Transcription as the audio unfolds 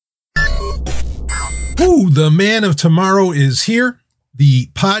Ooh, the man of tomorrow is here. The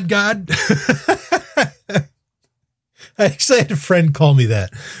pod god. I actually had a friend call me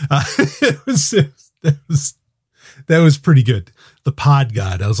that. That was pretty good. The pod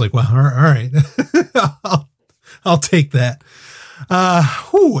god. I was like, well, all right. I'll take that.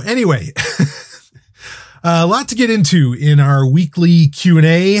 Anyway, a lot to get into in our weekly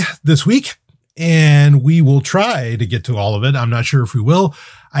Q&A this week, and we will try to get to all of it. I'm not sure if we will.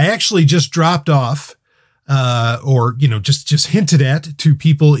 I actually just dropped off, just hinted at to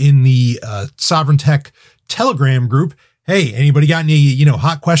people in the Sovereign Tech Telegram group. Hey, anybody got any,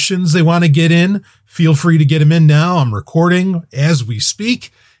 hot questions they want to get in? Feel free to get them in now. I'm recording as we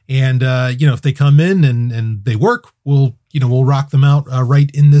speak. And, if they come in and they work, we'll rock them out right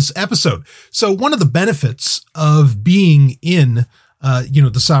in this episode. So one of the benefits of being in,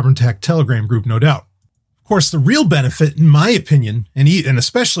 the Sovereign Tech Telegram group, no doubt. Of course, the real benefit, in my opinion, and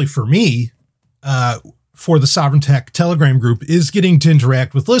especially for me, for the Sovereign Tech Telegram group is getting to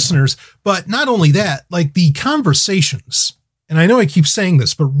interact with listeners. But not only that, like the conversations, and I know I keep saying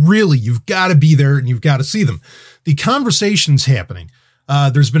this, but really you've got to be there and you've got to see them. The conversations happening.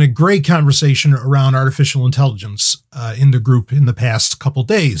 There's been a great conversation around artificial intelligence in the group in the past couple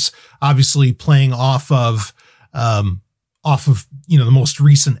days, obviously playing off of the most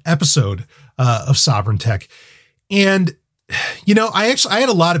recent episode of Sovereign Tech. And, I had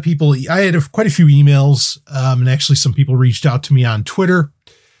a lot of people, I had quite a few emails, and actually some people reached out to me on Twitter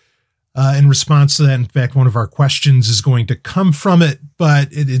in response to that. In fact, one of our questions is going to come from it, but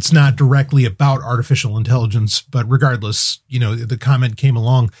it's not directly about artificial intelligence. But regardless, the comment came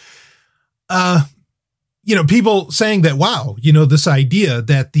along, people saying that, wow, this idea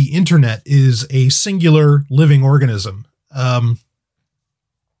that the internet is a singular living organism.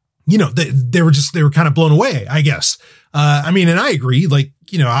 They were kind of blown away, I guess. And I agree. Like,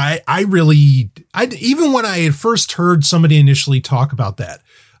 even when I had first heard somebody initially talk about that,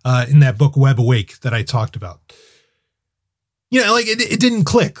 in that book, Web Awake, that I talked about, it didn't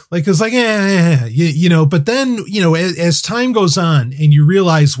click. Like, it was like, but then, as time goes on and you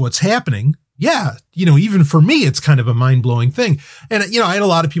realize what's happening, even for me, it's kind of a mind blowing thing. And, I had a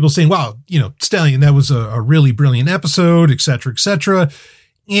lot of people saying, wow, Stallion, that was a really brilliant episode, et cetera, et cetera.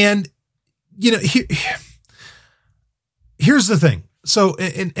 And, here's the thing. So,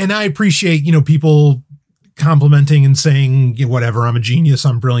 and I appreciate, people complimenting and saying, whatever, I'm a genius,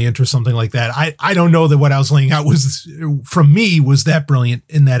 I'm brilliant, or something like that. I don't know that what I was laying out was that brilliant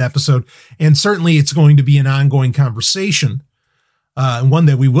in that episode. And certainly it's going to be an ongoing conversation, and one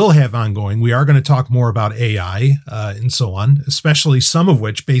that we will have ongoing. We are going to talk more about AI, and so on, especially some of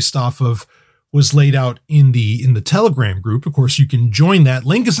which based off of was laid out in the Telegram group. Of course, you can join that.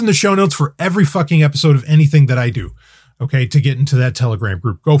 Link is in the show notes for every fucking episode of anything that I do. Okay, to get into that Telegram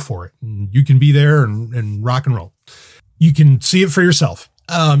group, go for it. You can be there and rock and roll. You can see it for yourself,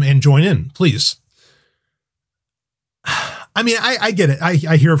 and join in, please. I get it.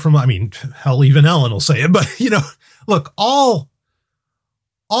 I hear from, hell, even Ellen will say it, but look, all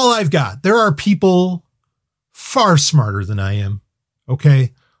I've got, there are people far smarter than I am.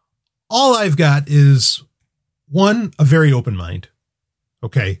 Okay. All I've got is one, a very open mind.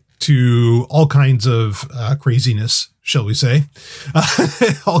 Okay. To all kinds of craziness, shall we say,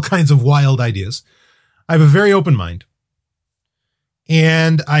 all kinds of wild ideas. I have a very open mind,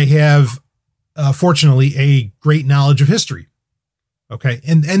 and I have, fortunately, a great knowledge of history. Okay.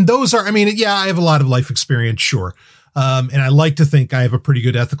 And those are, I have a lot of life experience, sure. And I like to think I have a pretty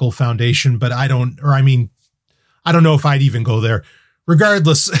good ethical foundation, but I don't know if I'd even go there.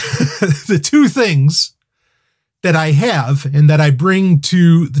 Regardless, the two things that I have and that I bring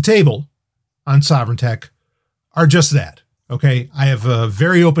to the table on Sovereign Tech are just that. Okay. I have a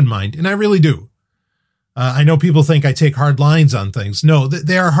very open mind, and I really do. I know people think I take hard lines on things. No,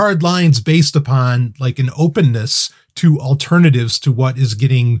 they are hard lines based upon like an openness to alternatives to what is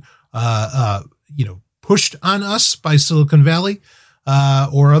getting, pushed on us by Silicon Valley,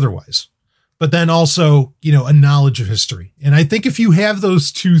 or otherwise. But then also, a knowledge of history. And I think if you have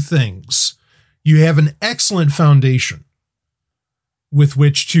those two things, you have an excellent foundation with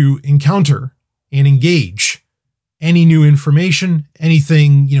which to encounter and engage any new information,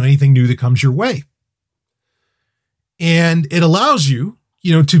 anything new that comes your way. And it allows you,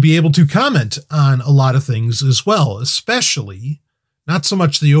 to be able to comment on a lot of things as well, especially not so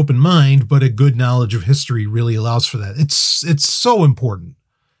much the open mind, but a good knowledge of history really allows for that. It's so important.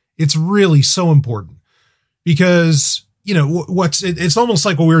 It's really so important because, it's almost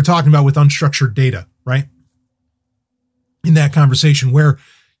like what we were talking about with unstructured data, right? In that conversation where,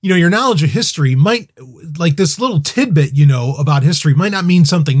 your knowledge of history might, like this little tidbit, about history might not mean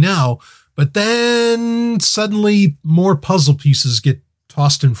something now, But then suddenly more puzzle pieces get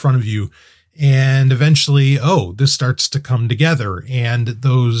tossed in front of you. And eventually, this starts to come together. And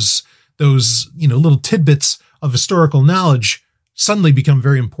those, little tidbits of historical knowledge suddenly become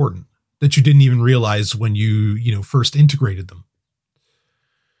very important that you didn't even realize when you first integrated them.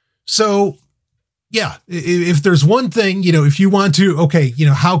 So, yeah, if there's one thing, if you want to,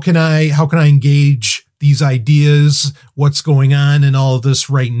 how can I engage these ideas, what's going on in all of this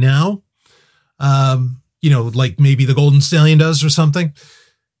right now? Like maybe the Golden Stallion does or something.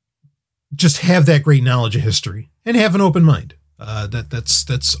 Just have that great knowledge of history and have an open mind.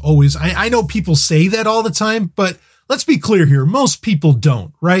 That's always, I know people say that all the time, but let's be clear here. Most people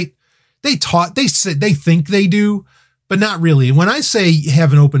don't, right? They think they do, but not really. When I say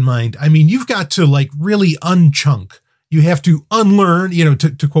have an open mind, I mean, you've got to like really unchunk. You have to unlearn,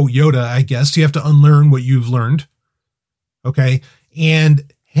 to quote Yoda, I guess, you have to unlearn what you've learned. Okay.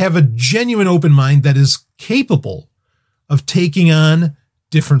 And have a genuine open mind that is capable of taking on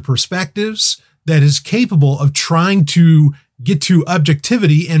different perspectives, that is capable of trying to get to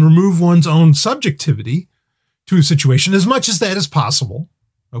objectivity and remove one's own subjectivity to a situation as much as that is possible.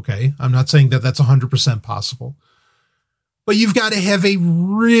 Okay. I'm not saying that that's 100% possible, but you've got to have a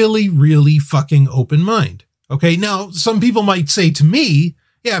really, really fucking open mind. Okay. Now, some people might say to me,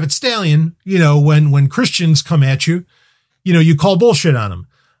 yeah, but Stallion, when Christians come at you, you call bullshit on them.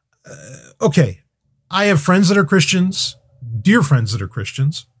 Okay. I have friends that are Christians, dear friends that are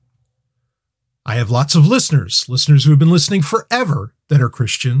Christians. I have lots of listeners who have been listening forever that are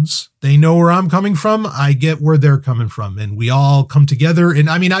Christians. They know where I'm coming from. I get where they're coming from, and we all come together. And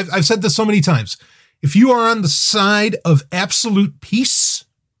I mean, I've said this so many times. If you are on the side of absolute peace,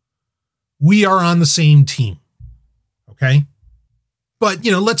 we are on the same team. Okay. But,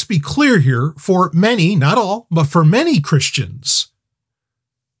 let's be clear here. For many, not all, but for many Christians,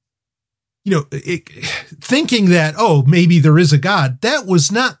 thinking that, maybe there is a God, that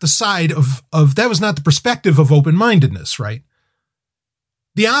was not the side of that was not the perspective of open-mindedness, right?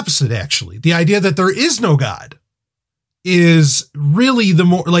 The opposite, actually. The idea that there is no God is really the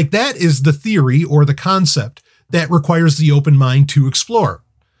more like that is the theory or the concept that requires the open mind to explore,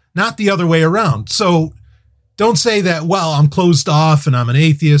 not the other way around. So don't say that, well, I'm closed off and I'm an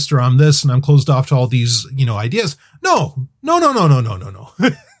atheist, or I'm this and I'm closed off to all these, ideas. No.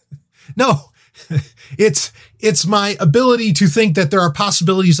 No, it's my ability to think that there are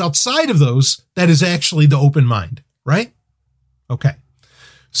possibilities outside of those that is actually the open mind, right? Okay.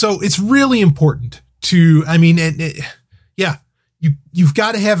 So it's really important to, you've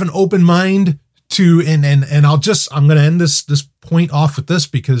got to have an open mind to, and I'm going to end this point off with this,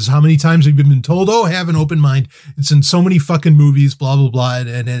 because how many times have you been told, have an open mind? It's in so many fucking movies, blah, blah, blah.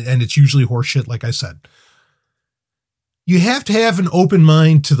 And it's usually horseshit, like I said. You have to have an open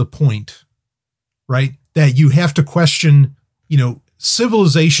mind to the point, right, that you have to question,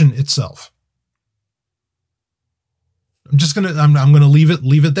 civilization itself. I'm going to leave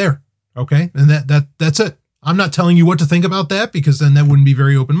it there. Okay. And that's it. I'm not telling you what to think about that, because then that wouldn't be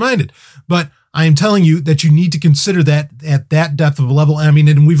very open-minded, but I am telling you that you need to consider that at that depth of a level. I mean,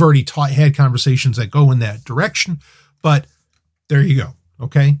 and we've already had conversations that go in that direction, but there you go.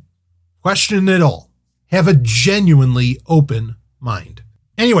 Okay. Question it all. Have a genuinely open mind.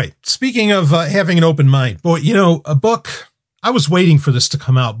 Anyway, speaking of having an open mind, boy, a book, I was waiting for this to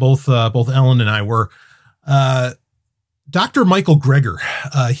come out. Both Ellen and I were. Dr. Michael Greger,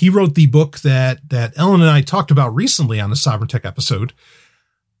 he wrote the book that Ellen and I talked about recently on the Sovereign Tech episode,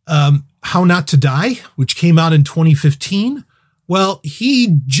 How Not to Die, which came out in 2015. Well,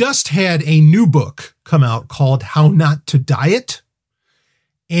 he just had a new book come out called How Not to Diet.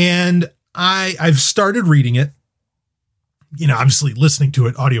 And I've started reading it, obviously listening to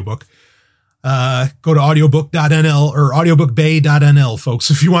it, audiobook. Go to audiobook.nl or audiobookbay.nl, folks,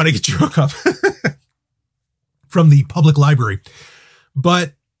 if you want to get your hookup from the public library.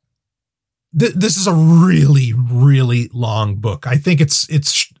 But this is a really, really long book. I think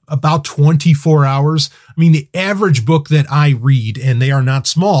it's about 24 hours. I mean, the average book that I read, and they are not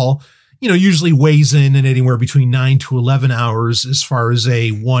small, usually weighs in at anywhere between 9 to 11 hours as far as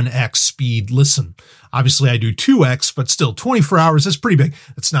a 1x speed listen. Obviously, I do 2x, but still 24 hours is pretty big.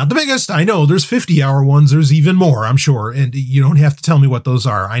 It's not the biggest. I know there's 50-hour ones. There's even more, I'm sure. And you don't have to tell me what those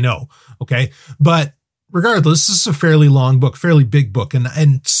are. I know. Okay. But regardless, this is a fairly long book, fairly big book.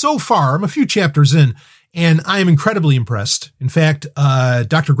 And so far, I'm a few chapters in, and I am incredibly impressed. In fact,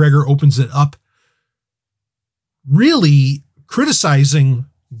 Dr. Greger opens it up really criticizing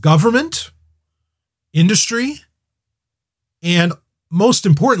government, industry, and most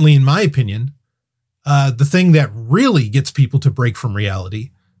importantly, in my opinion, the thing that really gets people to break from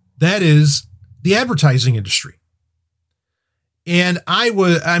reality, That is the advertising industry. And I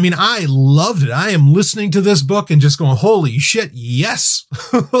loved it. I am listening to this book and just going, holy shit, yes.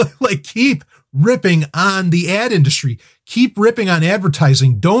 Like, keep ripping on the ad industry. Keep ripping on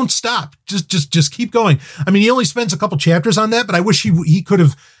advertising. Don't stop. Just keep going. I mean, he only spends a couple chapters on that, but I wish he could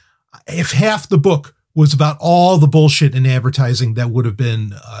have, if half the book was about all the bullshit in advertising, that would have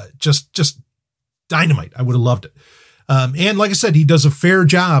been just dynamite. I would have loved it. And like I said, he does a fair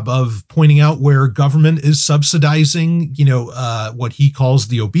job of pointing out where government is subsidizing, what he calls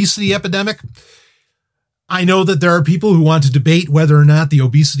the obesity epidemic. I know that there are people who want to debate whether or not the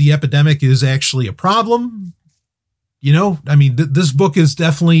obesity epidemic is actually a problem. This book is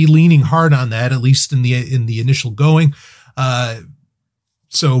definitely leaning hard on that, at least in the initial going.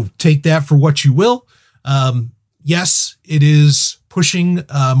 So take that for what you will. Yes, it is pushing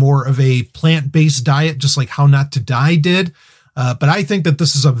more of a plant-based diet, just like How Not to Die did. But I think that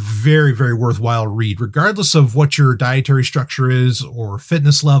this is a very, very worthwhile read, regardless of what your dietary structure is or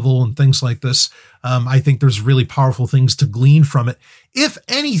fitness level and things like this. I think there's really powerful things to glean from it, if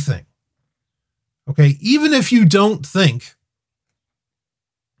anything. Okay, even if you don't think,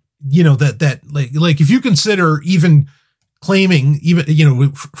 that if you consider even claiming,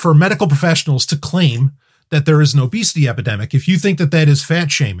 for medical professionals to claim that there is an obesity epidemic, if you think that that is fat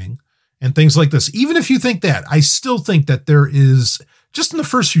shaming and things like this, even if you think that, I still think that there is, just in the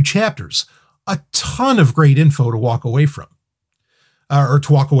first few chapters, a ton of great info to walk away from, or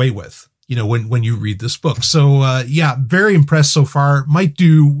to walk away with, when you read this book. So, very impressed so far. Might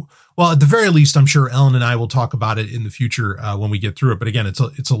do, well, at the very least, I'm sure Ellen and I will talk about it in the future when we get through it. But again,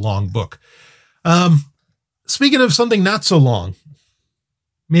 it's a long book. Speaking of something not so long,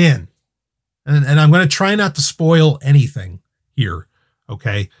 man, and I'm going to try not to spoil anything here.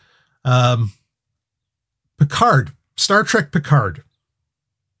 Okay. Picard, Star Trek Picard.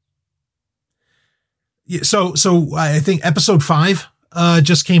 So I think episode 5,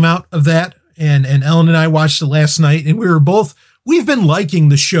 just came out of that, and Ellen and I watched it last night, and we've been liking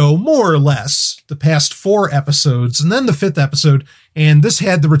the show more or less the past 4 episodes, and then the 5th episode. And this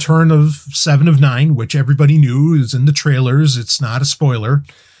had the return of 7 of 9, which everybody knew is in the trailers. It's not a spoiler.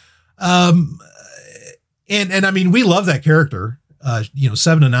 And I mean, we love that character.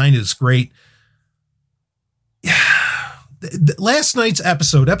 7 of 9 is great. Last night's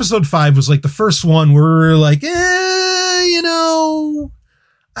episode 5 was like the first one where we were like, that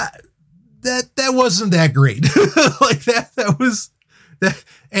wasn't that great. Like that was that.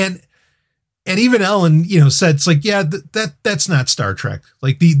 And even Ellen, said, it's like, yeah, that's not Star Trek.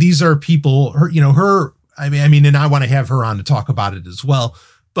 Like these are people, I mean, and I want to have her on to talk about it as well.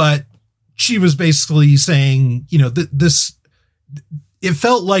 But she was basically saying, it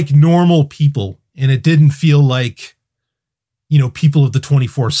felt like normal people, and it didn't feel like, people of the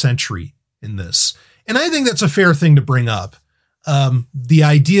 24th century in this. And I think that's a fair thing to bring up. The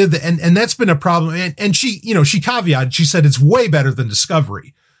idea that, and that's been a problem. And she, she caveated, she said it's way better than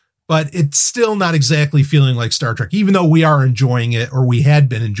Discovery, but it's still not exactly feeling like Star Trek, even though we are enjoying it, or we had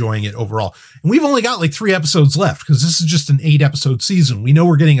been enjoying it overall. And we've only got like 3 episodes left, because this is just an 8-episode season. We know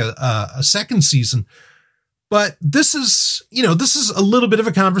we're getting a second season, but this is a little bit of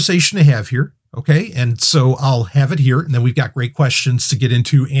a conversation to have here. Okay. And so I'll have it here, and then we've got great questions to get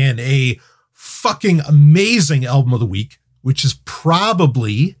into, and a fucking amazing album of the week, which is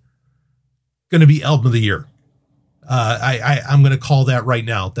probably going to be album of the year. I'm going to call that right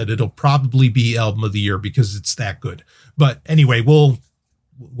now, that it'll probably be album of the year, because it's that good. But anyway, we'll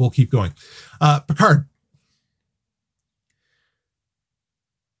keep going. Picard.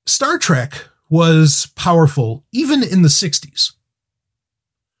 Star Trek was powerful even in the 60s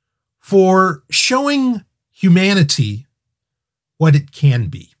for showing humanity what it can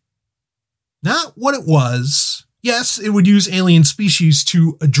be. Not what it was. Yes, it would use alien species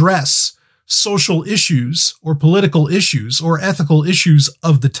to address social issues or political issues or ethical issues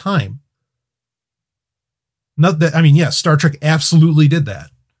of the time. Not that, I mean, yes, Star Trek absolutely did that.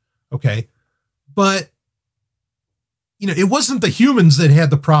 Okay. But, it wasn't the humans that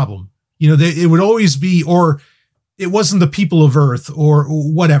had the problem. It would always be, or it wasn't the people of Earth or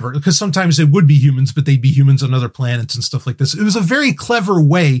whatever, because sometimes it would be humans, but they'd be humans on other planets and stuff like this. It was a very clever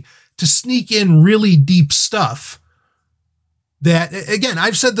way to sneak in really deep stuff that, again,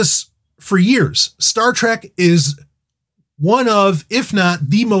 I've said this for years. Star Trek is one of, if not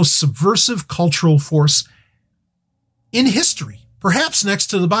the most subversive cultural force in history, perhaps next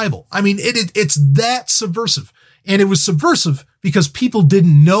to the Bible. I mean, it's that subversive. And it was subversive because people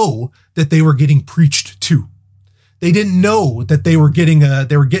didn't know that they were getting preached to. They didn't know that they were getting a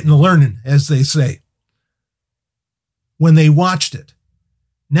learning, as they say, when they watched it.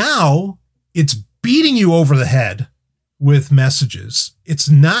 Now it's beating you over the head with messages. It's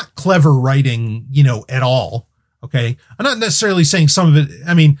not clever writing, at all. Okay. I'm not necessarily saying some of it.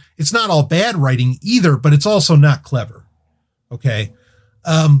 I mean, it's not all bad writing either, but it's also not clever. Okay.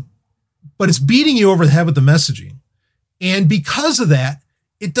 But it's beating you over the head with the messaging. And because of that,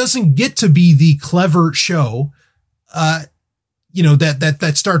 it doesn't get to be the clever show,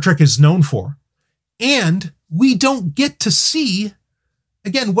 that Star Trek is known for. And we don't get to see,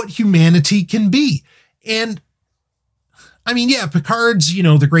 again, what humanity can be. And I mean, yeah, Picard's,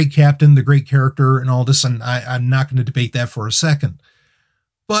 the great captain, the great character and all this. And I'm not going to debate that for a second.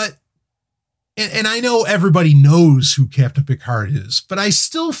 But, and I know everybody knows who Captain Picard is, but I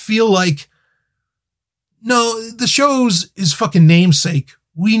still feel like, no, the show's his fucking namesake.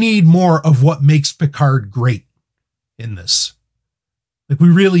 We need more of what makes Picard great in this. Like, we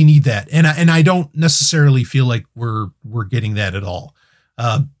really need that. And I don't necessarily feel like we're getting that at all.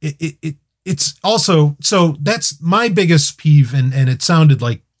 It's also, so that's my biggest peeve. And it sounded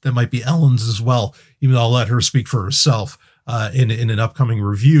like that might be Ellen's as well, even though I'll let her speak for herself, in an upcoming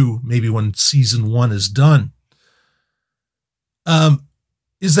review, maybe when season 1 is done.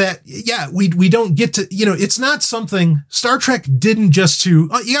 Is that, yeah, we don't get to, it's not something Star Trek didn't just you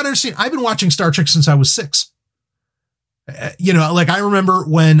gotta understand, I've been watching Star Trek since I was 6. Like I remember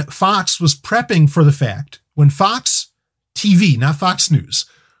when Fox was prepping for the fact, when Fox TV, not Fox News,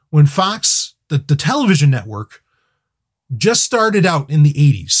 when Fox, the television network, just started out in the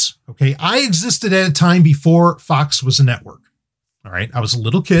 80s. Okay. I existed at a time before Fox was a network. All right. I was a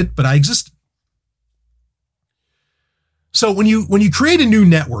little kid, but I existed. So when you create a new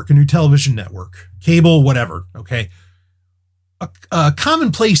network, a new television network, cable, whatever, okay, a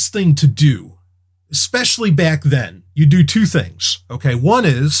commonplace thing to do, especially back then, you do 2 things. Okay. One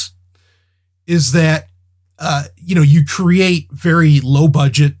is that, you create very low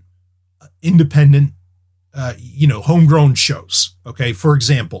budget, independent, homegrown shows. Okay. For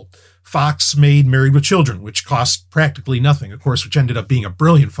example, Fox made Married with Children, which cost practically nothing, of course, which ended up being a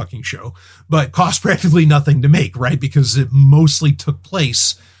brilliant fucking show, but cost practically nothing to make, right? Because it mostly took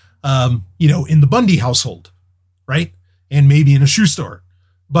place, in the Bundy household, right? And maybe in a shoe store,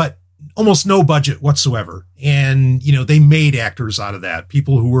 but almost no budget whatsoever. And, they made actors out of that,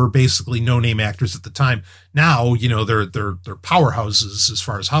 people who were basically no-name actors at the time. Now, they're powerhouses as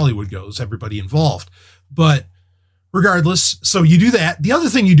far as Hollywood goes, everybody involved. But regardless, so you do that. The other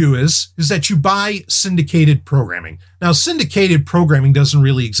thing you do is that you buy syndicated programming. Now, syndicated programming doesn't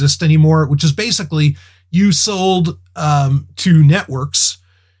really exist anymore, which is basically you sold to networks,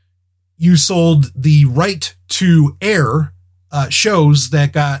 you sold the right to air shows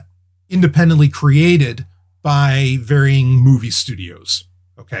that got independently created by varying movie studios.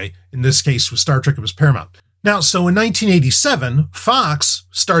 Okay. In this case, with Star Trek, it was Paramount. Now, so in 1987, Fox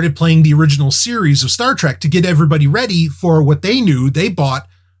started playing the original series of Star Trek to get everybody ready for what they knew. They bought,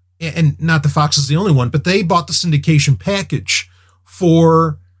 and not that Fox is the only one, but they bought the syndication package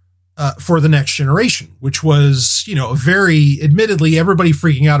for the Next Generation, which was, a very, admittedly, everybody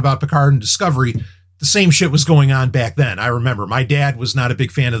freaking out about Picard and Discovery. The same shit was going on back then. I remember my dad was not a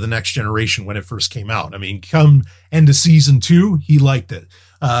big fan of the Next Generation when it first came out. I mean, come end of season 2, he liked it.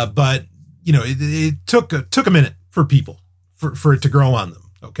 But it took a minute for people for it to grow on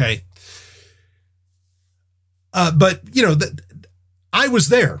them. Okay. But I was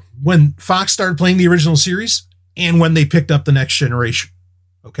there when Fox started playing the original series and when they picked up the Next Generation.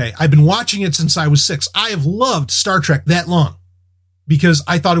 Okay. I've been watching it since I was 6. I have loved Star Trek that long because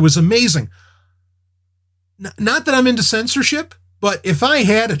I thought it was amazing. Not that I'm into censorship, but if I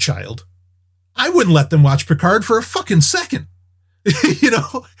had a child, I wouldn't let them watch Picard for a fucking second.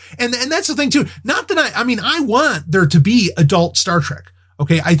 And that's the thing too. Not that I want there to be adult Star Trek.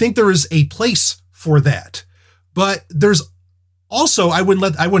 Okay. I think there is a place for that, but there's also, I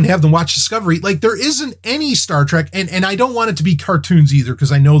wouldn't have them watch Discovery. Like there isn't any Star Trek and I don't want it to be cartoons either,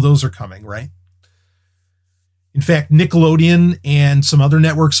 because I know those are coming, right? In fact, Nickelodeon and some other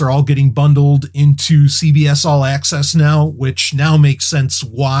networks are all getting bundled into CBS All Access now, which now makes sense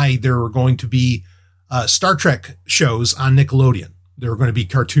why there are going to be Star Trek shows on Nickelodeon. There are going to be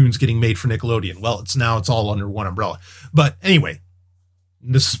cartoons getting made for Nickelodeon. Well, it's all under one umbrella. But anyway,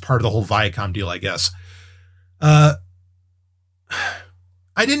 this is part of the whole Viacom deal, I guess. I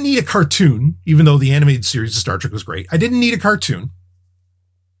didn't need a cartoon, even though the animated series of Star Trek was great. I didn't need a cartoon.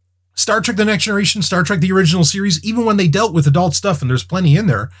 Star Trek The Next Generation, Star Trek the original series, even when they dealt with adult stuff, and there's plenty in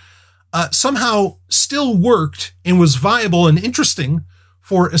there, somehow still worked and was viable and interesting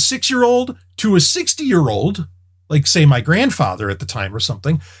for a 6-year-old to a 60-year-old, like say my grandfather at the time or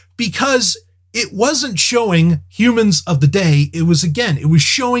something, because it wasn't showing humans of the day. It was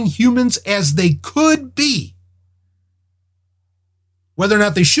showing humans as they could be. Whether or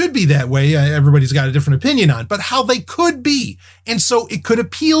not they should be that way, everybody's got a different opinion on, but how they could be. And so it could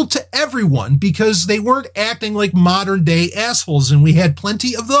appeal to everyone because they weren't acting like modern day assholes. And we had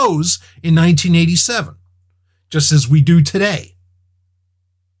plenty of those in 1987, just as we do today.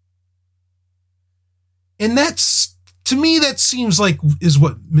 And that's, to me, that seems like is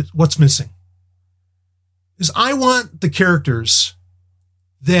what's missing. Is I want the characters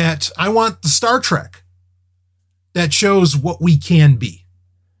I want the Star Trek that shows what we can be,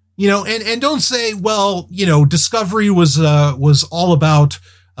 and don't say, well, Discovery was all about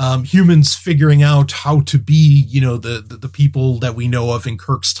humans figuring out how to be, the people that we know of in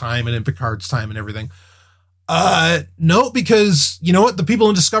Kirk's time and in Picard's time and everything. No, because you know what? The people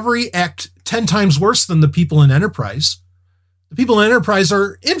in Discovery act 10 times worse than the people in Enterprise. The people in Enterprise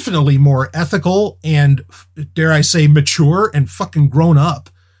are infinitely more ethical and, dare I say, mature and fucking grown up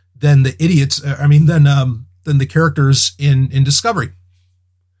than the idiots. Than the characters in Discovery.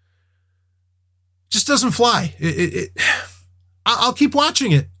 Just doesn't fly. I'll keep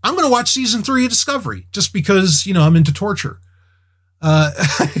watching it. I'm going to watch season 3 of Discovery just because, I'm into torture. But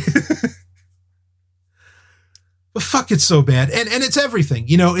fuck, it's so bad. And it's everything.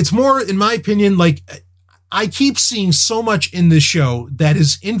 It's more, in my opinion, like I keep seeing so much in this show that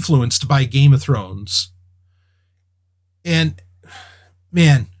is influenced by Game of Thrones. And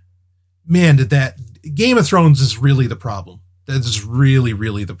man, did that Game of Thrones is really the problem. That is really,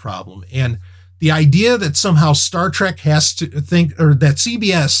 really the problem. And the idea that somehow Star Trek has to think, or that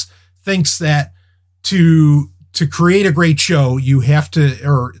CBS thinks that to create a great show, you have to,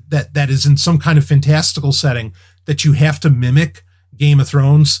 or that is in some kind of fantastical setting, that you have to mimic Game of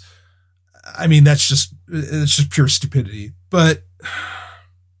Thrones. I mean, it's just pure stupidity, but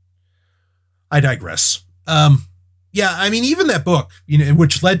I digress. Yeah, I mean, even that book,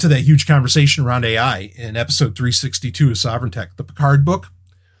 which led to that huge conversation around AI in episode 362 of Sovereign Tech, the Picard book,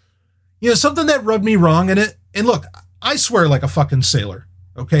 something that rubbed me wrong in it. And look, I swear like a fucking sailor.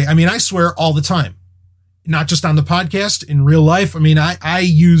 Okay. I mean, I swear all the time, not just on the podcast, in real life. I mean, I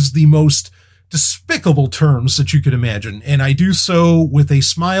use the most despicable terms that you could imagine, and I do so with a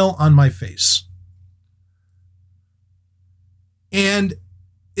smile on my face. And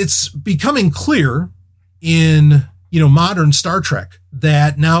it's becoming clear in modern Star Trek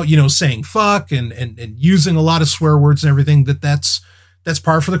that now, saying fuck and using a lot of swear words and everything, that's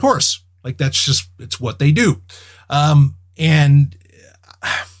par for the course. Like it's what they do. And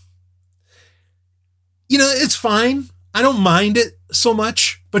it's fine. I don't mind it so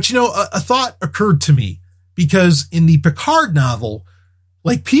much, but a thought occurred to me because in the Picard novel,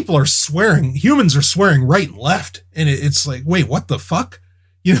 like people are swearing, humans are swearing right and left. And it's like, wait, what the fuck?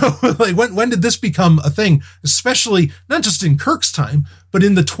 Like when did this become a thing, especially not just in Kirk's time, but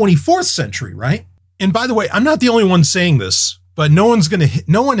in the 24th century, right? And by the way, I'm not the only one saying this, but no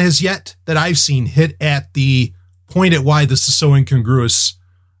one has yet that I've seen hit at the point at why this is so incongruous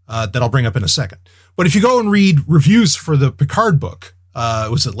that I'll bring up in a second. But if you go and read reviews for the Picard book,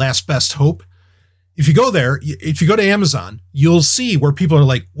 was it Last Best Hope? If you go there, if you go to Amazon, you'll see where people are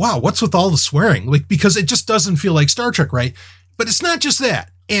like, wow, what's with all the swearing? Like, because it just doesn't feel like Star Trek, right? But it's not just that.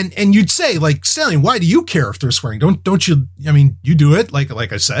 And you'd say, like, Stallion, why do you care if they're swearing? Don't you? I mean, you do it,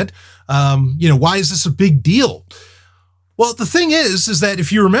 like I said. Why is this a big deal? Well, the thing is that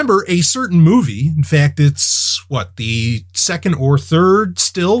if you remember a certain movie, in fact, it's the second or third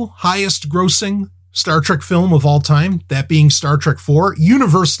still highest grossing Star Trek film of all time, that being Star Trek IV,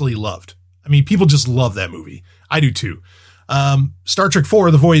 universally loved. I mean, people just love that movie. I do too. Star Trek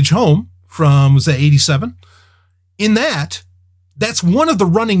IV, The Voyage Home from, was that 87? In that's one of the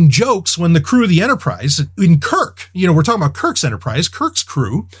running jokes when the crew of the Enterprise in Kirk, we're talking about Kirk's Enterprise, Kirk's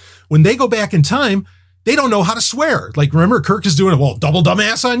crew, when they go back in time, they don't know how to swear. Like, remember, Kirk is doing double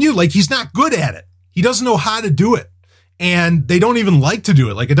dumbass on you. Like, he's not good at it. He doesn't know how to do it. And they don't even like to do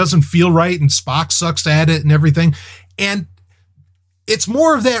it. Like, it doesn't feel right. And Spock sucks at it and everything. And it's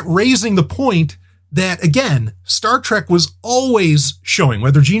more of that raising the point that, again, Star Trek was always showing,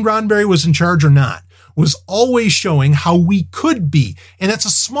 whether Gene Roddenberry was in charge or not, was always showing how we could be. And that's a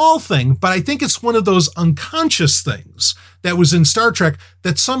small thing, but I think it's one of those unconscious things that was in Star Trek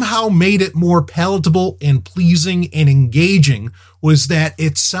that somehow made it more palatable and pleasing and engaging, was that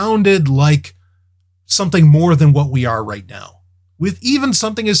it sounded like something more than what we are right now, with even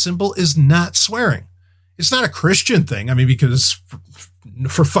something as simple as not swearing. It's not a Christian thing. I mean, because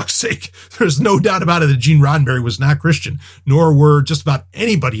for fuck's sake, there's no doubt about it that Gene Roddenberry was not Christian, nor were just about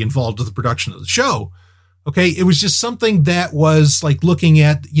anybody involved with the production of the show. Okay. It was just something that was like looking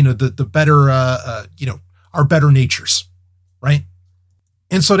at, the better, our better natures. Right.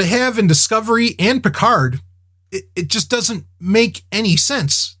 And so to have in Discovery and Picard, it just doesn't make any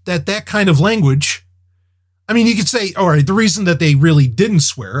sense that kind of language. I mean, you could say, all right, the reason that they really didn't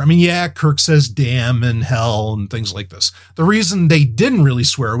swear, I mean, yeah, Kirk says damn and hell and things like this. The reason they didn't really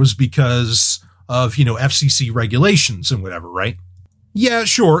swear was because of, FCC regulations and whatever, right? Yeah,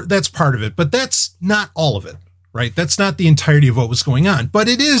 sure, that's part of it, but that's not all of it, right? That's not the entirety of what was going on, but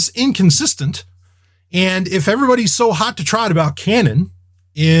it is inconsistent. And if everybody's so hot to trot about canon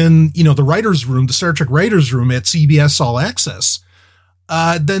in, the writer's room, the Star Trek writer's room at CBS All Access,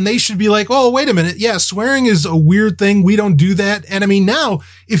 then they should be like, oh, wait a minute. Yeah, swearing is a weird thing. We don't do that. And I mean, now,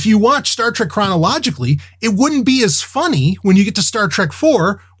 if you watch Star Trek chronologically, it wouldn't be as funny when you get to Star Trek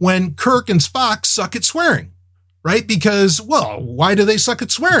 4 when Kirk and Spock suck at swearing, right? Because, well, why do they suck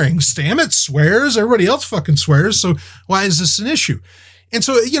at swearing? Stamets swears. Everybody else fucking swears. So why is this an issue? And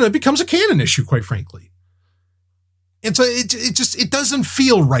so, it becomes a canon issue, quite frankly. And so it doesn't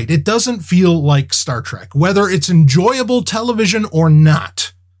feel right. It doesn't feel like Star Trek, whether it's enjoyable television or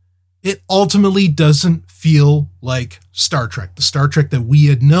not. It ultimately doesn't feel like Star Trek, the Star Trek that we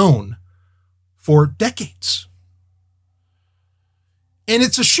had known for decades. And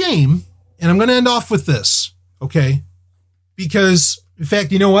it's a shame. And I'm going to end off with this. Okay. Because in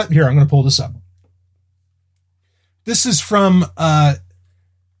fact, you know what? Here, I'm going to pull this up. This is from,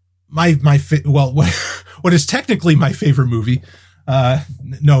 what is technically my favorite movie.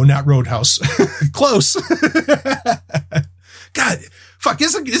 No, not Roadhouse. Close. God, fuck,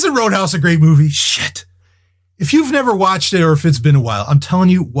 isn't Roadhouse a great movie? Shit. If you've never watched it or if it's been a while, I'm telling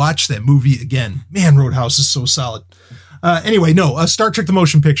you, watch that movie again. Man, Roadhouse is so solid. Anyway, no, Star Trek the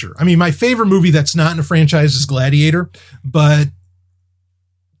Motion Picture. I mean, my favorite movie that's not in a franchise is Gladiator, but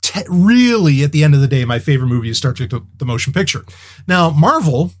really, at the end of the day, my favorite movie is Star Trek the Motion Picture. Now,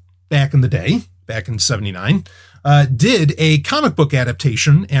 Marvel, back in the day, back in 79, did a comic book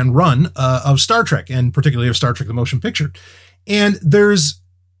adaptation and run of Star Trek, and particularly of Star Trek the Motion Picture. And there's,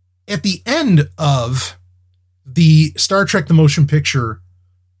 at the end of the Star Trek the Motion Picture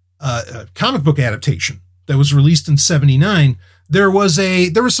comic book adaptation that was released in 79, there was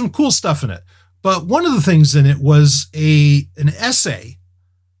some cool stuff in it. But one of the things in it was an essay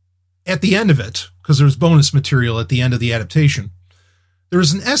at the end of it, because there was bonus material at the end of the adaptation. There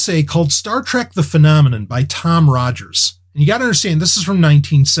was an essay called Star Trek The Phenomenon by Tom Rogers. And you got to understand, this is from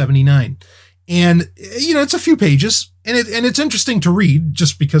 1979. And, it's a few pages, and it's interesting to read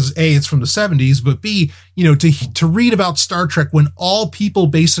just because A, it's from the 70s, but B, to read about Star Trek when all people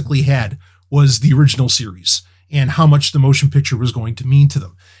basically had was the original series and how much the motion picture was going to mean to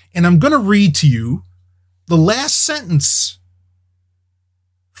them. And I'm going to read to you the last sentence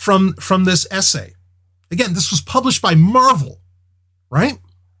from this essay. Again, this was published by Marvel, right?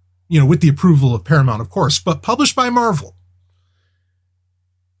 With the approval of Paramount, of course, but published by Marvel.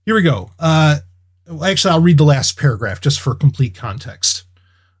 Here we go. Actually, I'll read the last paragraph just for complete context.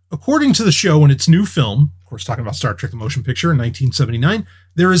 According to the show in its new film, of course, talking about Star Trek the Motion Picture in 1979,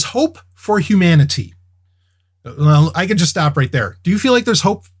 there is hope for humanity. Well, I could just stop right there. Do you feel like there's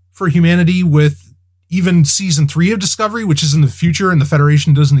hope for humanity with even season 3 of Discovery, which is in the future and the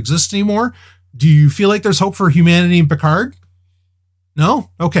Federation doesn't exist anymore? Do you feel like there's hope for humanity in Picard?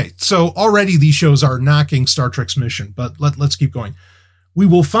 No? Okay. So already these shows are knocking Star Trek's mission, but let's keep going. We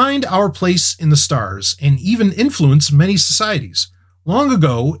will find our place in the stars and even influence many societies. Long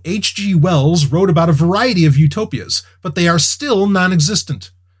ago, H.G. Wells wrote about a variety of utopias, but they are still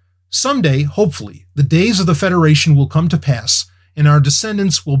non-existent. Someday, hopefully, the days of the Federation will come to pass, and our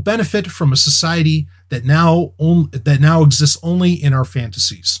descendants will benefit from a society that now exists only in our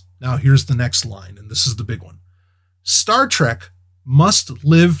fantasies. Now, here's the next line, and this is the big one. Star Trek must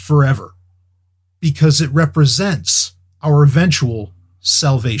live forever because it represents our eventual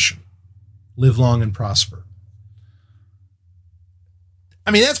salvation. Live long and prosper. I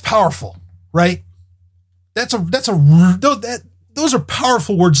mean, that's powerful, right? Those are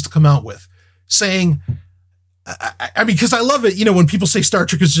powerful words to come out with. Saying, I mean, because I love it, when people say Star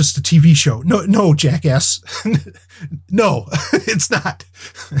Trek is just a TV show. No, jackass. No, it's not.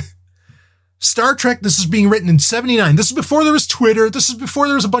 Star Trek, this is being written in 79. This is before there was Twitter. This is before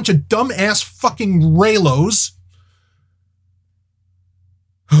there was a bunch of dumb-ass fucking Raylos.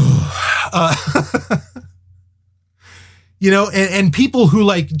 And people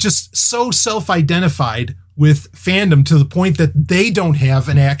who just so self-identified with fandom to the point that they don't have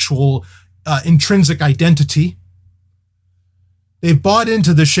an actual intrinsic identity. They've bought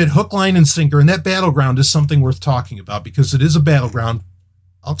into this shit hook, line, and sinker, and that battleground is something worth talking about because it is a battleground.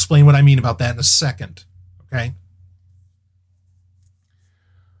 I'll explain what I mean about that in a second. Okay.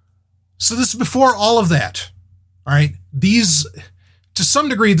 So this is before all of that. All right. These, to some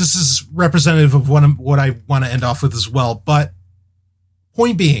degree, this is representative of what I want to end off with as well. But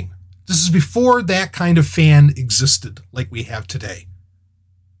point being, this is before that kind of fan existed like we have today.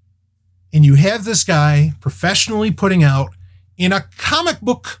 And you have this guy professionally putting out in a comic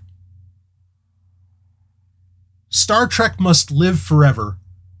book, Star Trek must live forever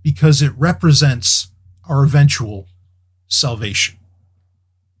because it represents our eventual salvation.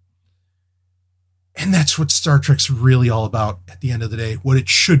 And that's what Star Trek's really all about at the end of the day, what it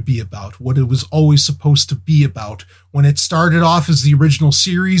should be about, what it was always supposed to be about. When it started off as the original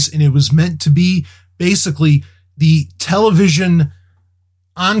series and it was meant to be basically the television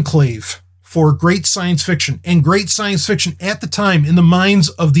enclave for great science fiction, and great science fiction at the time, in the minds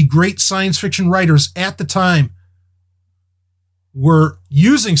of the great science fiction writers at the time, were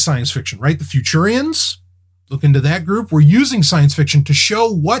using science fiction, right? The Futurians, look into that group, were using science fiction to show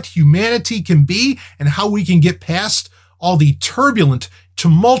what humanity can be and how we can get past all the turbulent,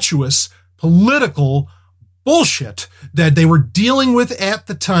 tumultuous, political bullshit that they were dealing with at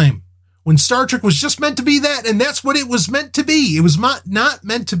the time. When Star Trek was just meant to be that, and that's what it was meant to be. It was not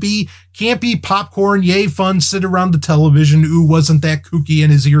meant to be campy popcorn, yay fun, sit around the television, ooh, wasn't that kooky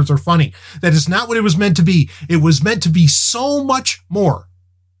and his ears are funny. That is not what it was meant to be. It was meant to be so much more.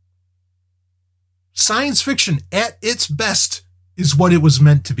 Science fiction at its best is what it was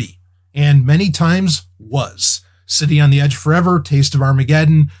meant to be, and many times was. City on the Edge Forever, Taste of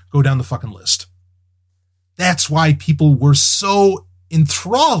Armageddon, go down the fucking list. That's why people were so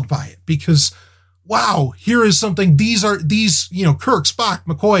enthralled by it, because wow, here is something. These, Kirk, Spock,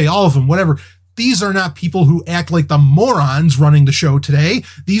 McCoy, all of them, whatever. These are not people who act like the morons running the show today.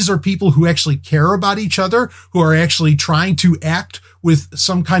 These are people who actually care about each other, who are actually trying to act with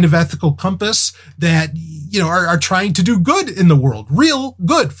some kind of ethical compass that, are trying to do good in the world, real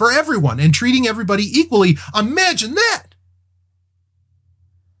good for everyone and treating everybody equally. Imagine that.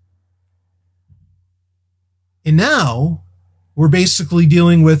 And now we're basically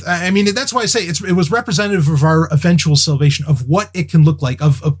dealing with, that's why I say it was representative of our eventual salvation, of what it can look like,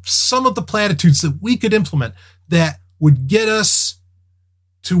 of some of the platitudes that we could implement that would get us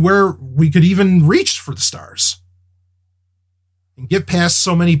to where we could even reach for the stars and get past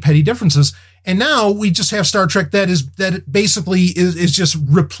so many petty differences. And now we just have Star Trek that basically is just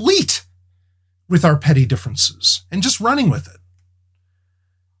replete with our petty differences and just running with it.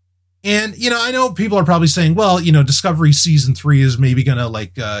 And, I know people are probably saying, well, Discovery season 3 is maybe going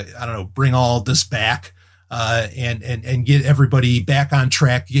to bring all this back, and get everybody back on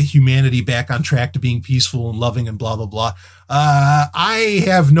track, get humanity back on track to being peaceful and loving and blah, blah, blah. I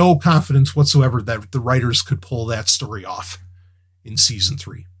have no confidence whatsoever that the writers could pull that story off in season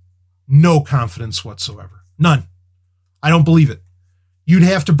 3. No confidence whatsoever. None. I don't believe it. You'd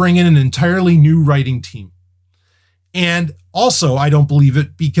have to bring in an entirely new writing team. And also, I don't believe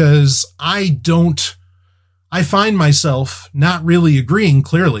it because I find myself not really agreeing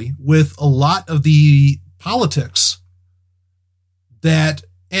clearly with a lot of the politics that,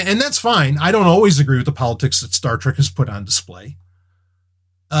 and that's fine. I don't always agree with the politics that Star Trek has put on display.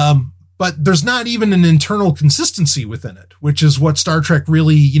 But there's not even an internal consistency within it, which is what Star Trek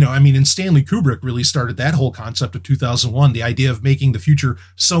really, and Stanley Kubrick really started that whole concept of 2001, the idea of making the future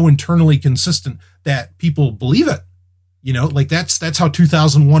so internally consistent that people believe it. That's how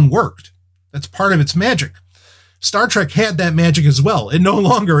 2001 worked. That's part of its magic. Star Trek had that magic as well. It no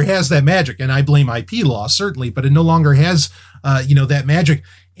longer has that magic, and I blame IP law certainly, but it no longer has, that magic.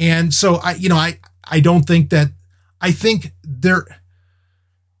 And so I don't think that. I think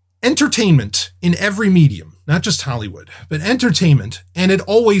entertainment in every medium, not just Hollywood, but entertainment, and it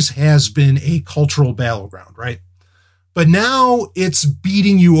always has been a cultural battleground, right? But now it's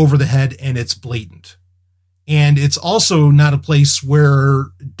beating you over the head, and it's blatant. And it's also not a place where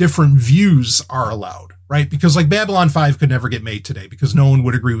different views are allowed, right? Because Babylon 5 could never get made today because no one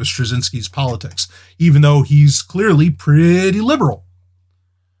would agree with Straczynski's politics, even though he's clearly pretty liberal.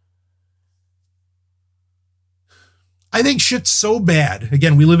 I think shit's so bad.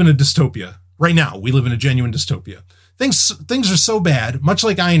 Again, we live in a dystopia. Right now, we live in a genuine dystopia. Things are so bad, much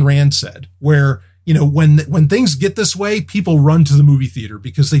like Ayn Rand said, where, when things get this way, people run to the movie theater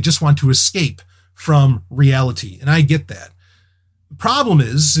because they just want to escape from reality. And I get that. The problem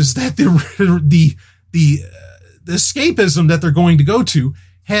is that the escapism that they're going to go to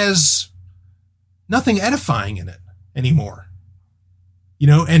has nothing edifying in it anymore.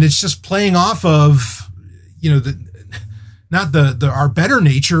 And it's just playing off of, not our better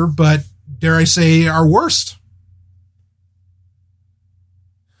nature, but dare I say our worst.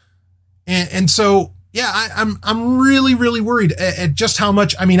 And so Yeah, I'm really, really worried at just how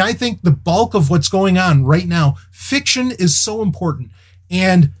much. I mean, I think the bulk of what's going on right now, fiction is so important.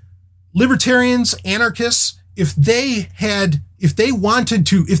 And libertarians, anarchists, if they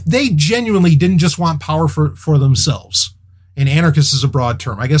genuinely didn't just want power for themselves, and anarchist is a broad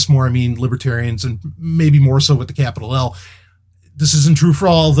term, I guess more, I mean, libertarians and maybe more so with the capital L. This isn't true for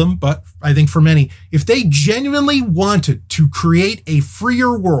all of them, but I think for many, if they genuinely wanted to create a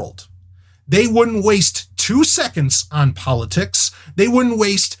freer world, they wouldn't waste 2 seconds on politics. They wouldn't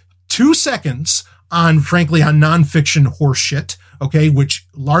waste 2 seconds frankly, on nonfiction horseshit, okay, which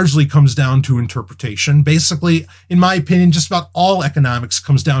largely comes down to interpretation. Basically, in my opinion, just about all economics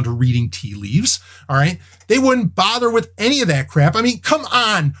comes down to reading tea leaves, all right? They wouldn't bother with any of that crap. I mean, come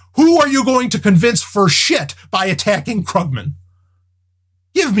on. Who are you going to convince for shit by attacking Krugman?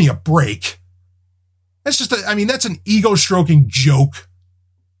 Give me a break. That's just, that's an ego-stroking joke.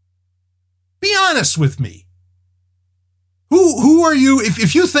 Be honest with me. Who are you?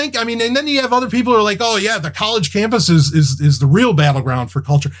 If you think, and then you have other people who are like, oh yeah, the college campus is the real battleground for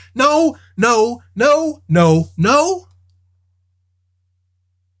culture. No. And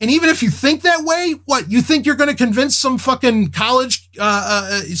even if you think that way, what, you think you're going to convince some fucking college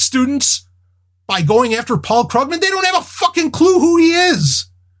students by going after Paul Krugman? They don't have a fucking clue who he is.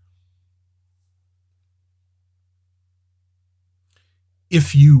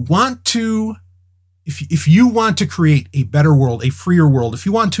 If you want to create a better world, a freer world, if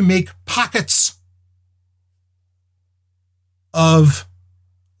you want to make pockets of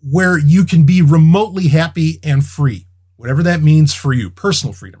where you can be remotely happy and free, whatever that means for you,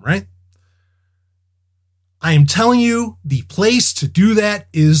 personal freedom, right? I am telling you, the place to do that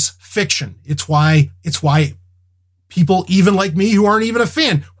is fiction. It's why people even like me who aren't even a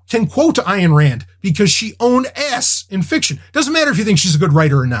fan can quote Ayn Rand, because she owned ass in fiction. Doesn't matter if you think she's a good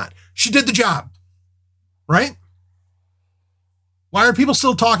writer or not. She did the job. Right? Why are people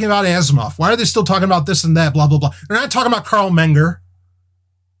still talking about Asimov? Why are they still talking about this and that, blah, blah, blah? They're not talking about Carl Menger.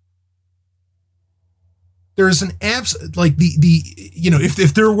 There is an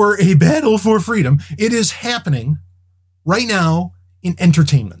if there were a battle for freedom, it is happening right now in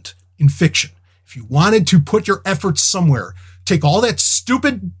entertainment, in fiction. If you wanted to put your efforts somewhere, take all that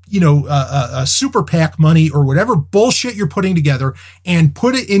stupid, super PAC money or whatever bullshit you're putting together and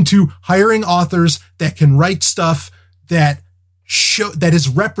put it into hiring authors that can write stuff that is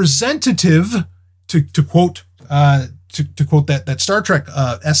representative, to quote that Star Trek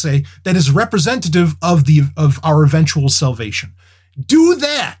essay, that is representative of our eventual salvation. Do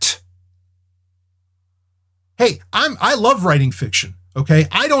that. Hey, I love writing fiction. Okay,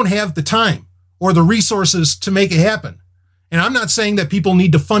 I don't have the time or the resources to make it happen. And I'm not saying that people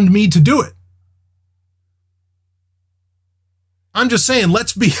need to fund me to do it. I'm just saying,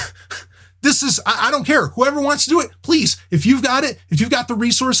 I don't care. Whoever wants to do it, please, if you've got it, if you've got the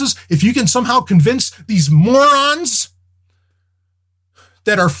resources, if you can somehow convince these morons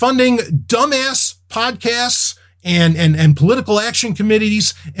that are funding dumbass podcasts and political action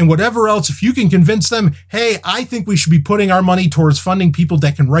committees and whatever else, if you can convince them, hey, I think we should be putting our money towards funding people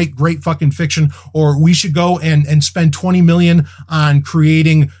that can write great fucking fiction, or we should go and spend 20 million on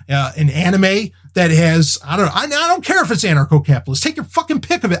creating an anime that has, I don't care if it's anarcho-capitalist. Take your fucking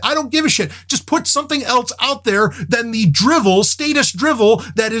pick of it. I don't give a shit. Just put something else out there than the status drivel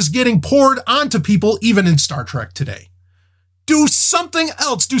that is getting poured onto people, even in Star Trek today. Do something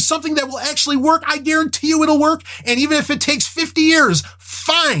else. Do something that will actually work. I guarantee you it'll work. And even if it takes 50 years,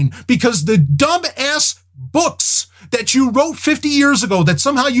 fine. Because the dumb ass books that you wrote 50 years ago that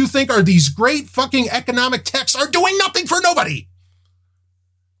somehow you think are these great fucking economic texts are doing nothing for nobody.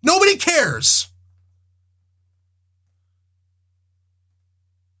 Nobody cares.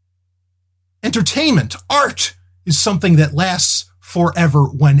 Entertainment, art is something that lasts forever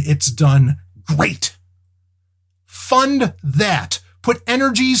when it's done great. Fund that. Put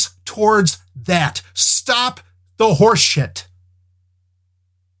energies towards that. Stop the horse shit.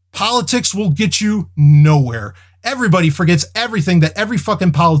 Politics will get you nowhere. Everybody forgets everything that every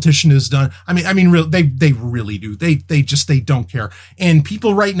fucking politician has done. They really do. They don't care. And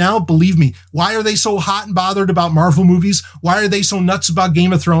people right now, believe me, why are they so hot and bothered about Marvel movies? Why are they so nuts about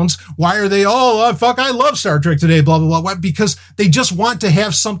Game of Thrones? Why are they, I love Star Trek today, blah, blah, blah. Why? Because they just want to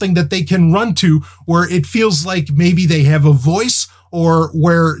have something that they can run to where it feels like maybe they have a voice, or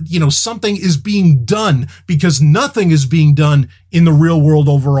where, something is being done, because nothing is being done in the real world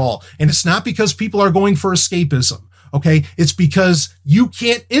overall. And it's not because people are going for escapism. Okay. It's because you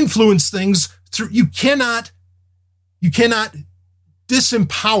can't influence things you cannot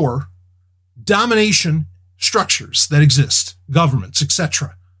disempower domination structures that exist, governments,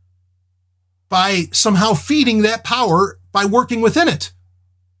 etc. by somehow feeding that power by working within it.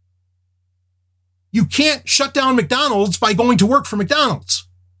 You can't shut down McDonald's by going to work for McDonald's.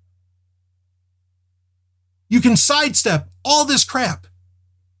 You can sidestep all this crap.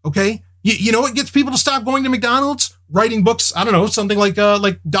 Okay? You know what gets people to stop going to McDonald's? Writing books, I don't know, something like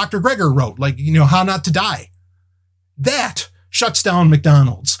Dr. Greger wrote, How Not to Die. That shuts down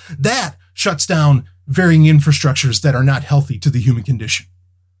McDonald's. That shuts down varying infrastructures that are not healthy to the human condition.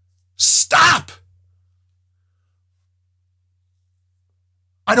 Stop!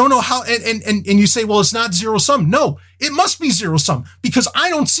 I don't know how, and you say, well, it's not zero sum. No, it must be zero sum because I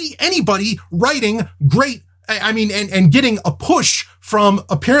don't see anybody writing great, and getting a push from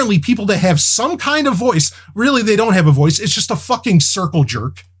apparently people that have some kind of voice. Really, they don't have a voice. It's just a fucking circle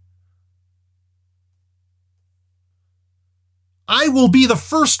jerk. I will be the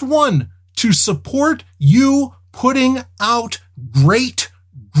first one to support you putting out great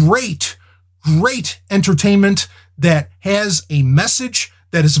entertainment that has a message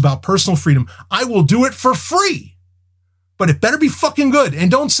that is about personal freedom. I will do it for free, but it better be fucking good. And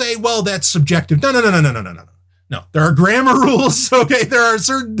don't say, well, that's subjective. No. No, there are grammar rules. Okay. There are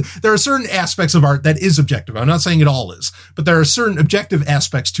certain aspects of art that is objective. I'm not saying it all is, but there are certain objective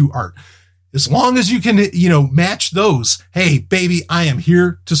aspects to art. As long as you can, match those. Hey, baby, I am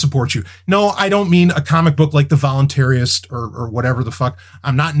here to support you. No, I don't mean a comic book like The Voluntarist or whatever the fuck.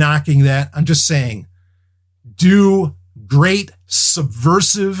 I'm not knocking that. I'm just saying, do great,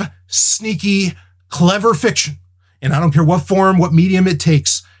 subversive, sneaky, clever fiction. And I don't care what form, what medium it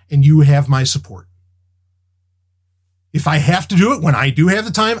takes, and you have my support. If I have to do it, when I do have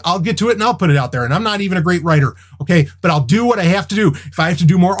the time, I'll get to it and I'll put it out there. And I'm not even a great writer, okay? But I'll do what I have to do. If I have to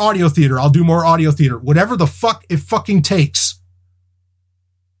do more audio theater, I'll do more audio theater. Whatever the fuck it fucking takes.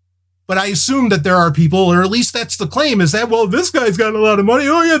 But I assume that there are people, or at least that's the claim, is that, well, this guy's got a lot of money.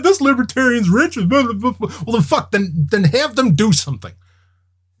 Oh yeah, this libertarian's rich. Well, then fuck, then have them do something.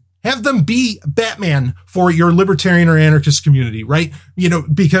 Have them be Batman for your libertarian or anarchist community, right?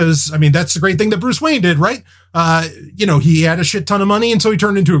 Because, that's the great thing that Bruce Wayne did, right? He had a shit ton of money and so he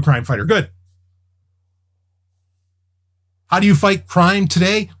turned into a crime fighter. Good. How do you fight crime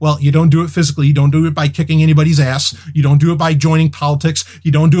today? Well, you don't do it physically. You don't do it by kicking anybody's ass. You don't do it by joining politics.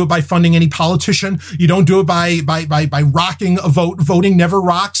 You don't do it by funding any politician. You don't do it by rocking a vote. Voting never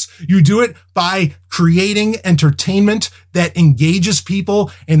rocks. You do it by creating entertainment that engages people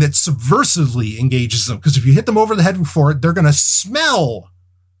and that subversively engages them. Because if you hit them over the head for it, they're going to smell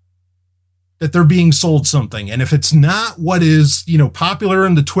that they're being sold something. And if it's not what is, popular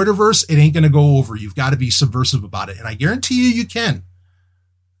in the Twitterverse, it ain't going to go over. You've got to be subversive about it. And I guarantee you can,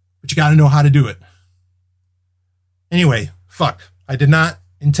 but you got to know how to do it. Anyway, fuck. I did not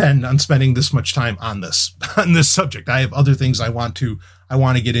intend on spending this much time on this subject. I have other things I want to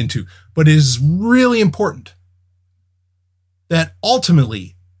get into, but it is really important that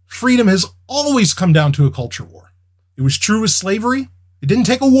ultimately freedom has always come down to a culture war. It was true with slavery. It didn't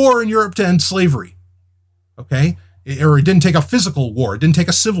take a war in Europe to end slavery, okay? Or it didn't take a physical war. It didn't take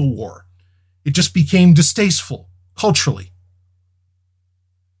a civil war. It just became distasteful culturally.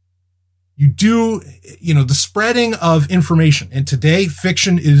 You do, the spreading of information. And today,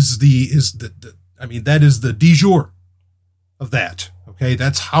 fiction is that is the de jour of that, okay?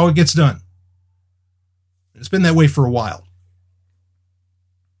 That's how it gets done. It's been that way for a while.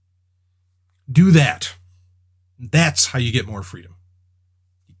 Do that. That's how you get more freedom.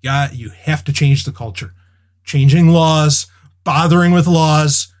 You have to change the culture. Changing laws, bothering with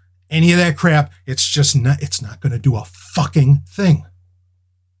laws, any of that crap, it's not going to do a fucking thing.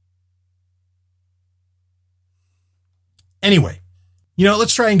 Anyway,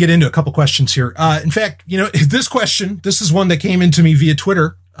 let's try and get into a couple questions here. In fact, this is one that came into me via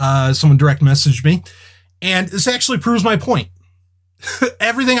Twitter. Someone direct messaged me, and this actually proves my point.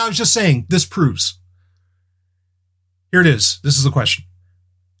 Everything I was just saying, this proves. Here it is. This is the question.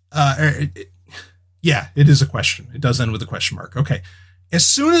 Yeah, it is a question. It does end with a question mark. Okay. As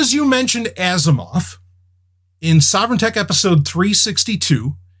soon as you mentioned Asimov in Sovereign Tech episode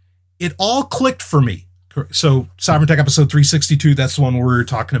 362, it all clicked for me. So Sovereign Tech episode 362, that's the one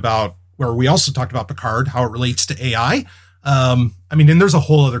where we also talked about Picard, how it relates to AI. And there's a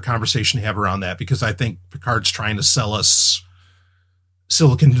whole other conversation to have around that because I think Picard's trying to sell us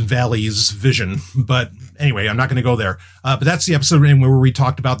Silicon Valley's vision. But anyway, I'm not going to go there. But that's the episode where we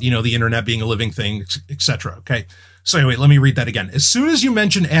talked about, the internet being a living thing, etc. Okay. So anyway, let me read that again. As soon as you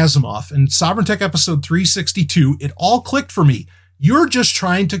mentioned Asimov in Sovereign Tech episode 362, it all clicked for me. You're just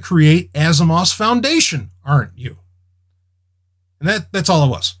trying to create Asimov's foundation, aren't you? And that's all it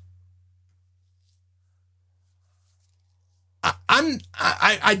was.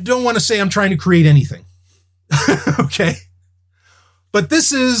 I don't want to say I'm trying to create anything. Okay. But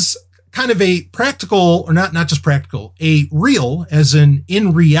this is kind of a practical, or not just practical, a real, as in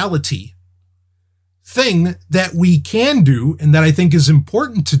reality, thing that we can do and that I think is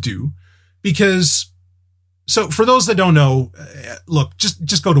important to do. Because, so for those that don't know, look,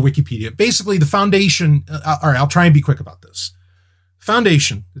 just go to Wikipedia. Basically, the Foundation, all right, I'll try and be quick about this.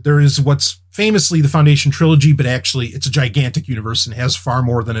 Foundation, there is what's famously the Foundation trilogy, but actually it's a gigantic universe and has far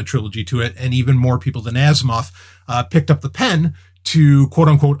more than a trilogy to it. And even more people than Asimov picked up the pen to, quote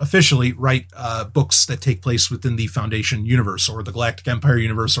unquote, officially write books that take place within the Foundation universe or the Galactic Empire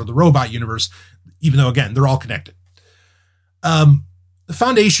universe or the robot universe, even though, again, they're all connected. The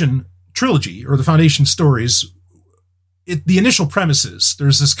Foundation trilogy or the Foundation stories, the initial premises,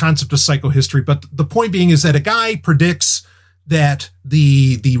 there's this concept of psychohistory, but the point being is that a guy predicts that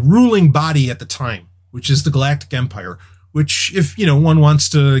the ruling body at the time, which is the Galactic Empire, which if, one wants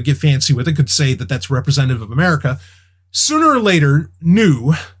to get fancy with it, could say that that's representative of America, sooner or later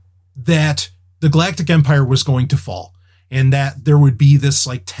knew that the Galactic Empire was going to fall and that there would be this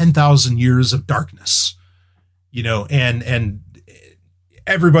like 10,000 years of darkness, and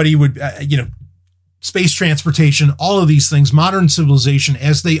everybody would, space transportation, all of these things, modern civilization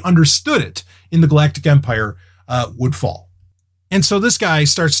as they understood it in the Galactic Empire would fall. And so this guy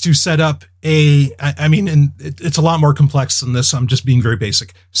starts to set up and it's a lot more complex than this. I'm just being very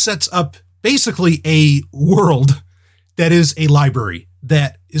basic. Sets up basically a world that is a library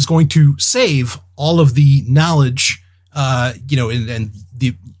that is going to save all of the knowledge, and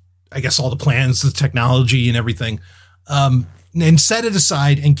the, I guess all the plans, the technology and everything, and set it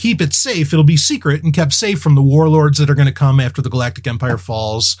aside and keep it safe. It'll be secret and kept safe from the warlords that are going to come after the Galactic Empire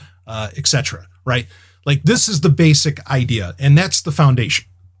falls, etc. Right? Like this is the basic idea, and that's the Foundation.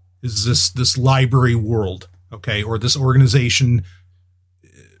 Is this library world, okay, or this organization,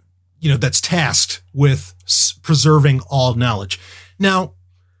 that's tasked with preserving all knowledge. Now,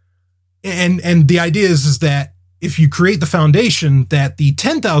 and the idea is that if you create the Foundation, that the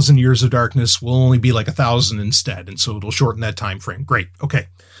 10,000 years of darkness will only be like 1,000 instead, and so it'll shorten that time frame. Great, okay.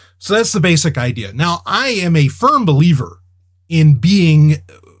 So that's the basic idea. Now, I am a firm believer in being,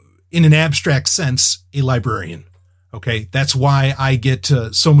 in an abstract sense, a librarian. Okay. That's why I get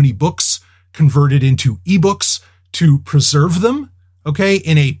so many books converted into ebooks to preserve them. Okay.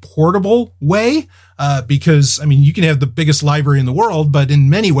 In a portable way. Because you can have the biggest library in the world, but in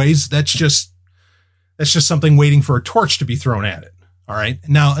many ways, that's just something waiting for a torch to be thrown at it. All right.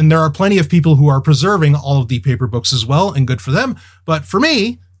 Now, and there are plenty of people who are preserving all of the paper books as well, and good for them. But for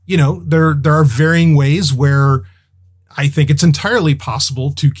me, there are varying ways where I think it's entirely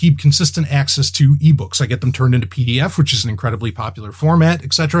possible to keep consistent access to ebooks. I get them turned into PDF, which is an incredibly popular format,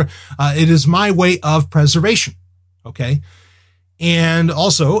 etc. It is my way of preservation. Okay. And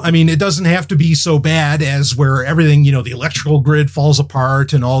also, it doesn't have to be so bad as where everything, the electrical grid falls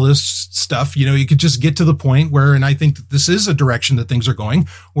apart and all this stuff. You could just get to the point where, and I think that this is a direction that things are going,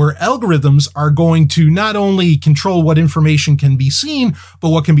 where algorithms are going to not only control what information can be seen, but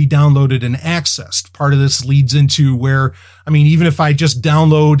what can be downloaded and accessed. Part of this leads into where, even if I just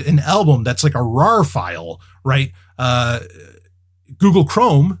download an album that's like a RAR file, right? Google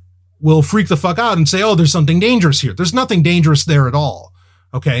Chrome will freak the fuck out and say, oh, there's something dangerous here. There's nothing dangerous there at all.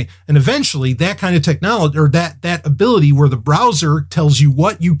 Okay. And eventually that kind of technology, or that ability where the browser tells you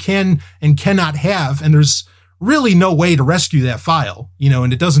what you can and cannot have, and there's really no way to rescue that file,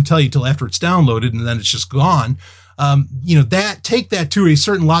 and it doesn't tell you till after it's downloaded and then it's just gone. Take that to a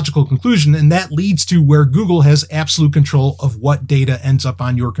certain logical conclusion, and that leads to where Google has absolute control of what data ends up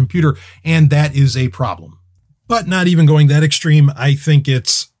on your computer. And that is a problem. But not even going that extreme, I think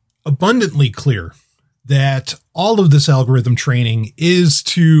it's abundantly clear that all of this algorithm training is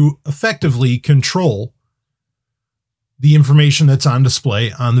to effectively control the information that's on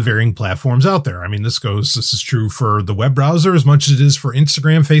display on the varying platforms out there. This is true for the web browser as much as it is for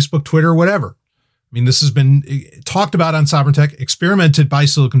Instagram, Facebook, Twitter, whatever. This has been talked about on Sovereign Tech, experimented by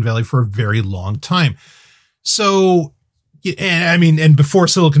Silicon Valley for a very long time. So, and before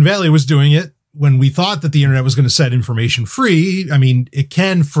Silicon Valley was doing it, when we thought that the internet was going to set information free, it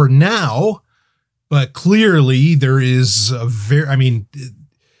can for now, but clearly there is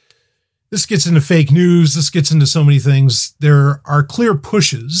this gets into fake news. This gets into so many things. There are clear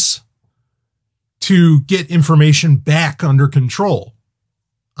pushes to get information back under control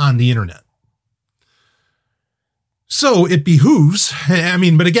on the internet. So it behooves,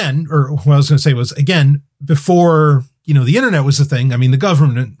 but again, or what I was going to say was, again, before the internet was a thing. The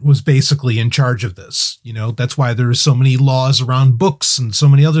government was basically in charge of this. That's why there's so many laws around books and so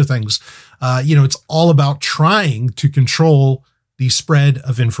many other things. It's all about trying to control the spread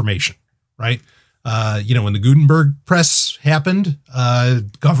of information, right? When the Gutenberg press happened,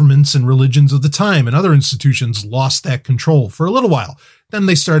 governments and religions of the time and other institutions lost that control for a little while. Then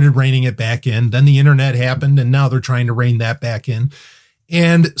they started reining it back in. Then the internet happened, and now they're trying to rein that back in.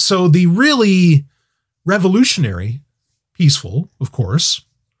 And so the really revolutionary, peaceful, of course,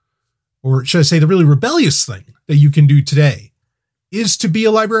 or should I say the really rebellious thing that you can do today is to be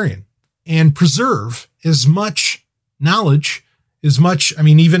a librarian and preserve as much knowledge,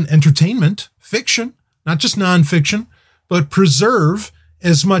 even entertainment, fiction, not just nonfiction, but preserve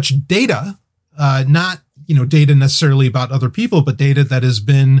as much data, not, data necessarily about other people, but data that has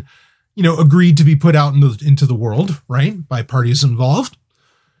been, agreed to be put out into the world, right, by parties involved.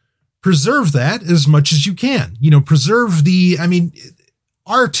 Preserve that as much as you can, preserve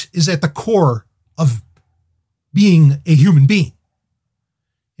art is at the core of being a human being.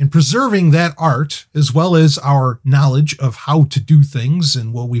 And preserving that art, as well as our knowledge of how to do things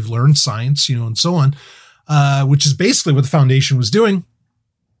and what we've learned, science, and so on, which is basically what the foundation was doing.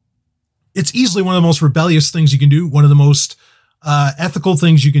 It's easily one of the most rebellious things you can do, one of the most ethical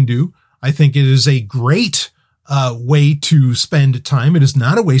things you can do. I think it is a great way to spend time. It is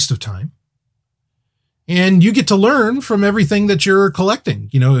not a waste of time. And you get to learn from everything that you're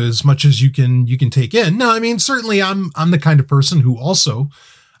collecting, as much as you can take in. Now, certainly I'm the kind of person who also,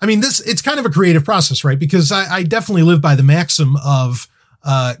 it's kind of a creative process, right? Because I definitely live by the maxim of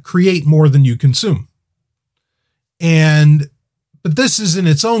create more than you consume. But this is in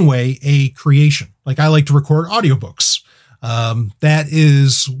its own way a creation. Like I like to record audiobooks. That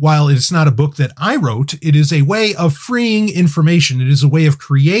is, while it's not a book that I wrote, it is a way of freeing information. It is a way of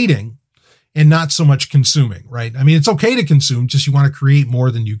creating and not so much consuming, right? It's okay to consume, just you want to create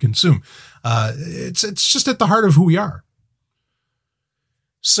more than you consume. It's just at the heart of who we are.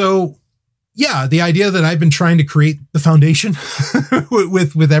 So yeah, the idea that I've been trying to create the foundation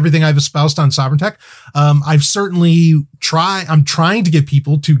with everything I've espoused on Sovereign Tech. I'm trying to get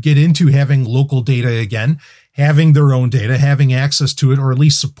people to get into having local data again, having their own data, having access to it, or at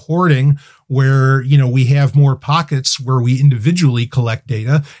least supporting where, we have more pockets where we individually collect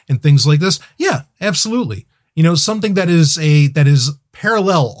data and things like this. Yeah, absolutely. Something that is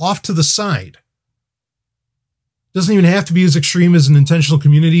parallel off to the side. Doesn't even have to be as extreme as an intentional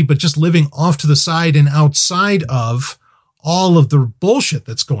community, but just living off to the side and outside of all of the bullshit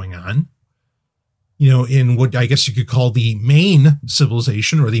that's going on, in what I guess you could call the main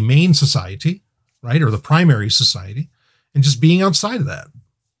civilization or the main society, right? Or the primary society, and just being outside of that,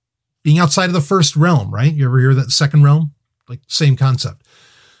 being outside of the first realm, right? You ever hear that second realm? Like same concept.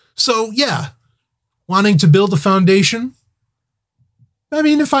 So yeah, wanting to build a foundation.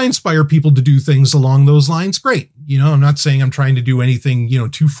 If I inspire people to do things along those lines, great. I'm not saying I'm trying to do anything,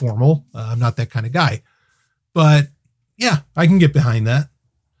 too formal. I'm not that kind of guy, but yeah, I can get behind that.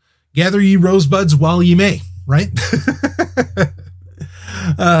 Gather ye rosebuds while ye may, right?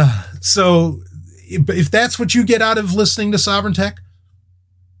 So if that's what you get out of listening to Sovereign Tech,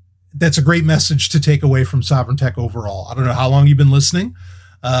 that's a great message to take away from Sovereign Tech overall. I don't know how long you've been listening,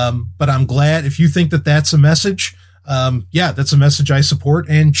 but I'm glad if you think that that's a message. That's a message I support.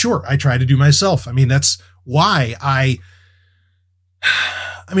 And sure, I try to do myself. That's why I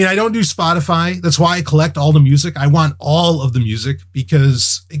don't do Spotify. That's why I collect all the music. I want all of the music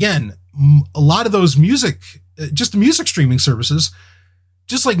because, again, a lot of those just the music streaming services,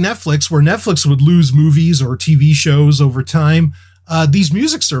 just like Netflix, where Netflix would lose movies or TV shows over time, these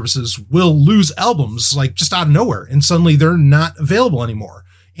music services will lose albums like just out of nowhere. And suddenly they're not available anymore.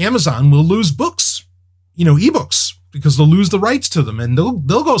 Amazon will lose books, ebooks, because they'll lose the rights to them, and they'll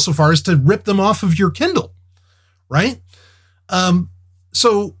go so far as to rip them off of your Kindle, right?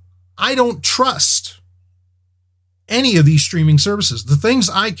 So I don't trust any of these streaming services. The things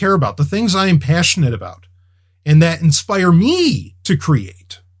I care about, the things I am passionate about, and that inspire me to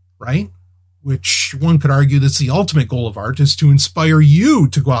create, right? Which one could argue that's the ultimate goal of art, is to inspire you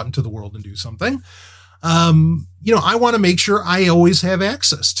to go out into the world and do something. I want to make sure I always have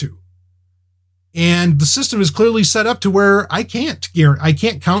access to. And the system is clearly set up to where I can't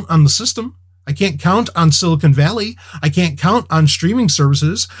count on the system. I can't count on Silicon Valley. I can't count on streaming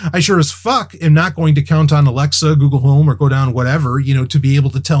services. I sure as fuck am not going to count on Alexa, Google Home, or go down whatever, to be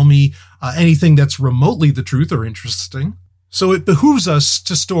able to tell me anything that's remotely the truth or interesting. So it behooves us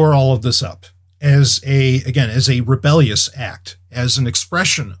to store all of this up as a rebellious act, as an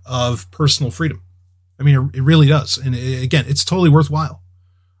expression of personal freedom. It really does. And again, it's totally worthwhile.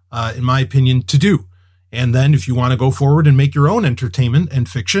 In my opinion, to do. And then if you want to go forward and make your own entertainment and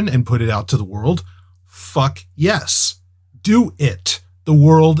fiction and put it out to the world, fuck yes, do it. The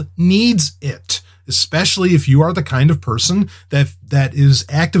world needs it, especially if you are the kind of person that is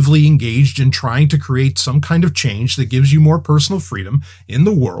actively engaged in trying to create some kind of change that gives you more personal freedom in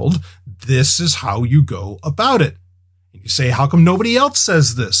the world. This is how you go about it. You say, how come nobody else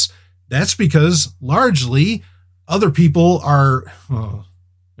says this? That's because largely other people are, oh,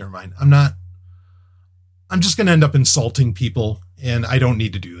 never mind. I'm just going to end up insulting people, and I don't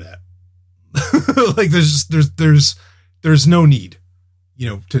need to do that. Like there's no need,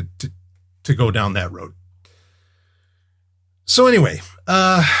 to go down that road. So anyway,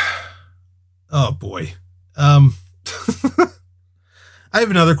 oh boy. I have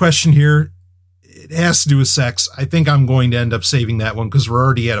another question here. It has to do with sex. I think I'm going to end up saving that one because we're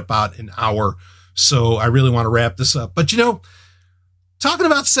already at about an hour. So I really want to wrap this up. But talking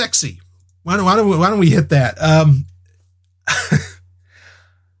about sexy, why don't we hit that?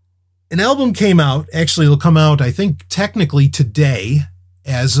 An album came out. Actually, it'll come out, I think, technically today,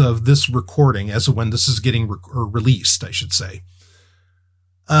 as of this recording, as of when this is getting released, I should say.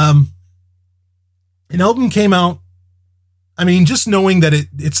 An album came out. I mean, just knowing that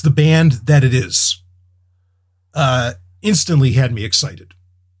it's the band that it is, instantly had me excited,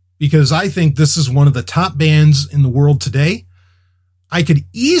 because I think this is one of the top bands in the world today. I could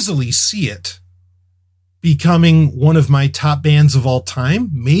easily see it becoming one of my top bands of all time,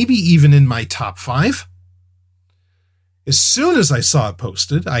 maybe even in my top 5. As soon as I saw it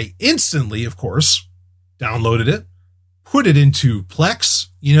posted, I instantly, of course, downloaded it, put it into Plex,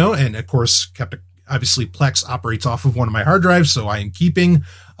 and of course obviously Plex operates off of one of my hard drives, so I am keeping,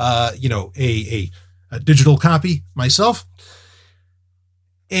 a digital copy myself.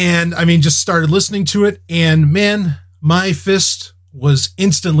 And I mean, just started listening to it, and man, my fist was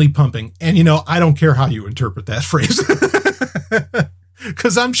instantly pumping. And I don't care how you interpret that phrase,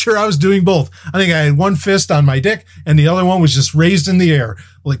 because I'm sure I was doing both. I think I had one fist on my dick and the other one was just raised in the air.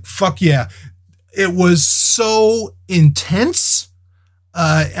 Like, fuck yeah. It was so intense.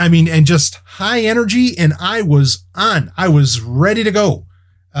 And just high energy, and I was ready to go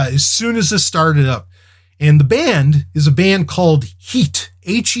as soon as this started up. And the band is a band called Heat,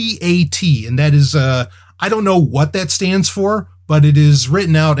 H-E-A-T. And that is, I don't know what that stands for, but it is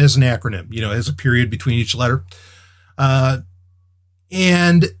written out as an acronym, as a period between each letter.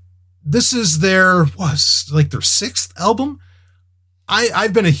 And this is their 6th album.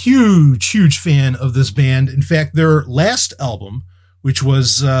 I've been a huge fan of this band. In fact, their last album, which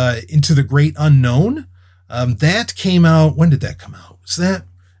was Into the Great Unknown, that came out. When did that come out?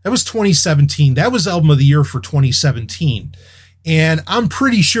 That was 2017. That was album of the year for 2017. And I'm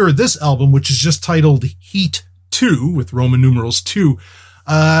pretty sure this album, which is just titled Heat 2 with Roman numerals 2,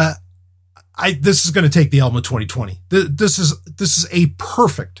 this is going to take the album of 2020. This is a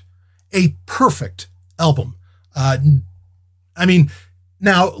perfect album. I mean,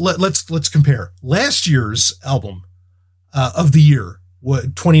 now let's compare. Last year's album of the year,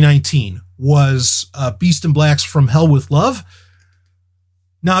 2019, was Beast in Black's From Hell with Love.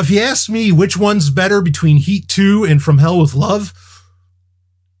 Now, if you ask me which one's better between Heat 2 and From Hell with Love,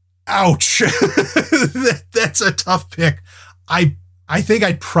 ouch. That's a tough pick. I think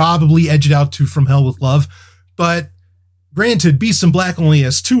I'd probably edge it out to From Hell with Love, but granted, Beast in Black only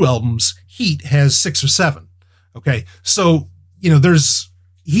has 2 albums. Heat has 6 or 7. Okay. So,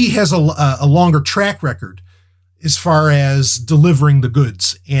 he has a longer track record as far as delivering the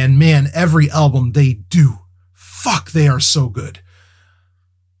goods, and man, every album they do, they are so good.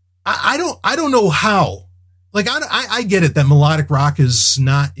 I don't know how. Like, I get it that melodic rock is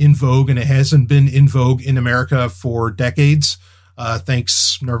not in vogue, and it hasn't been in vogue in America for decades.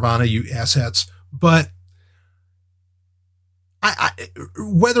 Thanks, Nirvana, you asshats. But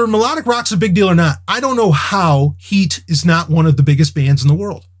whether melodic rock's a big deal or not, I don't know how Heat is not one of the biggest bands in the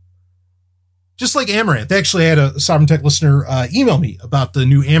world. Just like Amaranth. Actually, I had a Sovereign Tech listener email me about the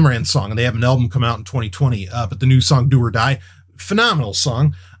new Amaranth song, and they have an album come out in 2020. But the new song, Do or Die, phenomenal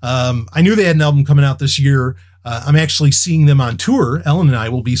song. I knew they had an album coming out this year. I'm actually seeing them on tour. Ellen and I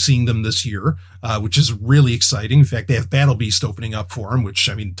will be seeing them this year, which is really exciting. In fact, they have Battle Beast opening up for them, which,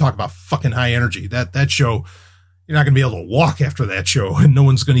 I mean, talk about fucking high energy. That show, you're not going to be able to walk after that show, and no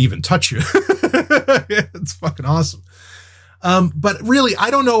one's going to even touch you. It's fucking awesome. But really, I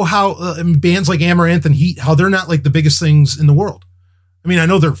don't know how bands like Amaranth and Heat, how they're not like the biggest things in the world. I mean, I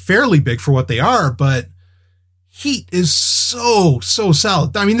know they're fairly big for what they are, but Heat is so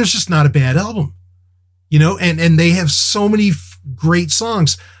solid. I mean, there's just not a bad album, and they have so many great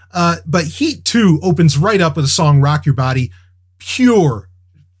songs. But Heat 2 opens right up with a song, Rock Your Body, pure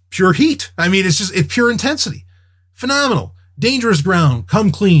heat. I mean, it's pure intensity. Phenomenal. Dangerous Ground,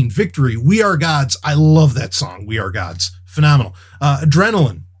 Come Clean, Victory, We Are Gods. I love that song, We Are Gods. Phenomenal.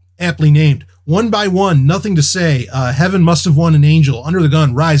 Adrenaline, aptly named. One by One, Nothing to Say, Heaven Must Have Won an Angel, Under the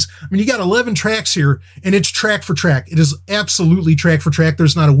Gun, Rise. I mean, you got 11 tracks here, and it's track for track. It is absolutely track for track.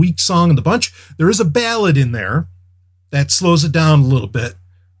 There's not a weak song in the bunch. There is a ballad in there that slows it down a little bit,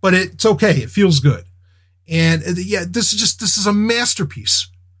 but it's okay. It feels good. And yeah, this is a masterpiece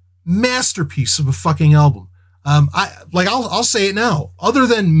of a fucking album. I'll say it now. Other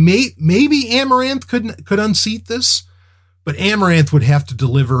than maybe Amaranth could unseat this, but Amaranth would have to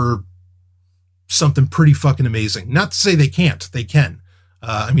deliver something pretty fucking amazing. Not to say they can't, they can.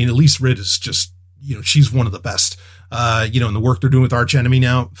 I mean, Elise Ritt is just, she's one of the best, in the work they're doing with Arch Enemy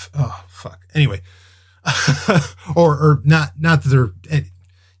now. Oh, fuck. Anyway, or not that they're,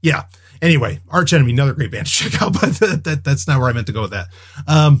 yeah. Anyway, Arch Enemy, another great band to check out, but that's not where I meant to go with that.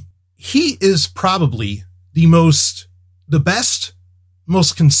 He is probably the best,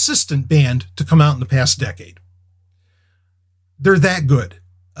 most consistent band to come out in the past decade. They're that good.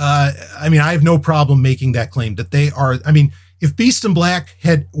 I mean, I have no problem making that claim that they are. I mean, if Beast in Black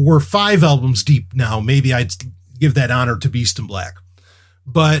were 5 albums deep now, maybe I'd give that honor to Beast in Black.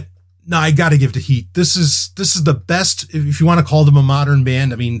 But no, I got to give to Heat. This is the best, if you want to call them a modern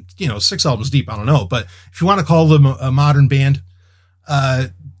band. I mean, 6 albums deep, I don't know. But if you want to call them a modern band,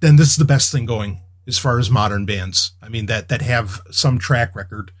 then this is the best thing going as far as modern bands. I mean, that have some track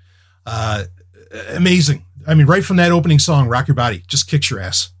record. Amazing. I mean, right from that opening song, Rock Your Body, just kicks your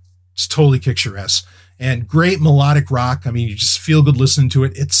ass. Just totally kicks your ass. And great melodic rock. I mean, you just feel good listening to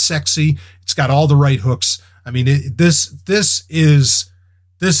it. It's sexy. It's got all the right hooks. I mean, this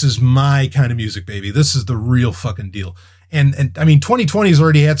is my kind of music, baby. This is the real fucking deal. And I mean, 2020 has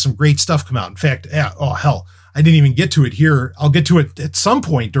already had some great stuff come out. In fact, oh hell, I didn't even get to it here. I'll get to it at some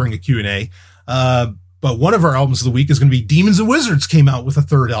point during a Q&A. But one of our albums of the week is going to be Demons and Wizards came out with a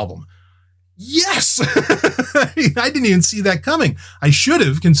 3rd album. Yes! I didn't even see that coming. I should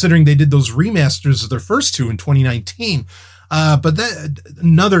have, considering they did those remasters of their first 2 in 2019. But that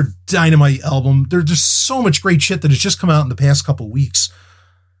another dynamite album. There's just so much great shit that has just come out in the past couple weeks.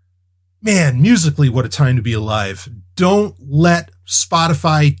 Man, musically, what a time to be alive. Don't let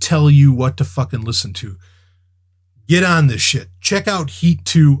Spotify tell you what to fucking listen to. Get on this shit. Check out Heat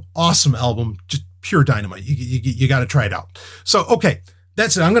 2. Awesome album. Just pure dynamite. You got to try it out. So, okay.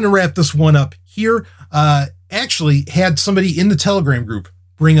 That's it. I'm going to wrap this one up here. Actually had somebody in the Telegram group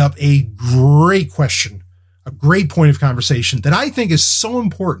bring up a great question, a great point of conversation that I think is so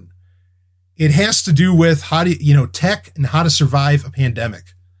important. It has to do with tech and how to survive a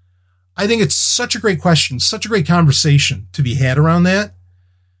pandemic. I think it's such a great question, such a great conversation to be had around that.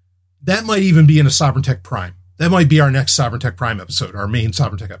 That might even be in a Sovereign Tech Prime. That might be our next Sovereign Tech Prime episode, our main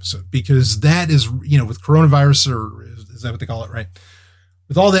Sovereign Tech episode, because that is, with coronavirus, or is that what they call it, right?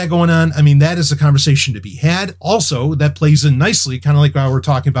 With all that going on, I mean, that is a conversation to be had. Also, that plays in nicely, kind of like how we're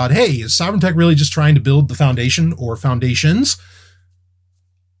talking about, hey, is Sovereign Tech really just trying to build the foundation or foundations?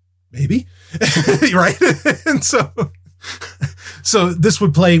 Maybe, right? And so this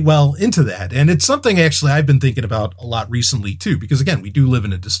would play well into that. And it's something actually I've been thinking about a lot recently too, because again, we do live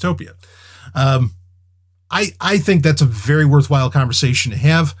in a dystopia. I think that's a very worthwhile conversation to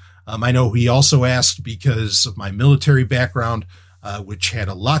have. I know he also asked because of my military background, which had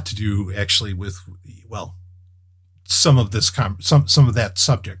a lot to do actually with, some of this, some of that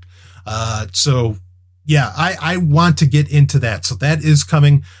subject. So yeah, I want to get into that. So that is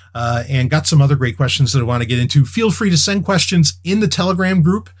coming, and got some other great questions that I want to get into. Feel free to send questions in the Telegram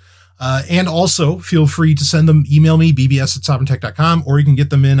group. And also feel free to send them, email me, bbs@sovereigntech.com, or you can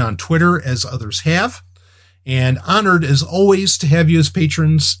get them in on Twitter as others have. And honored as always to have you as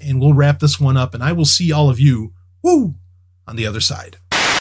patrons. And we'll wrap this one up, and I will see all of you, on the other side.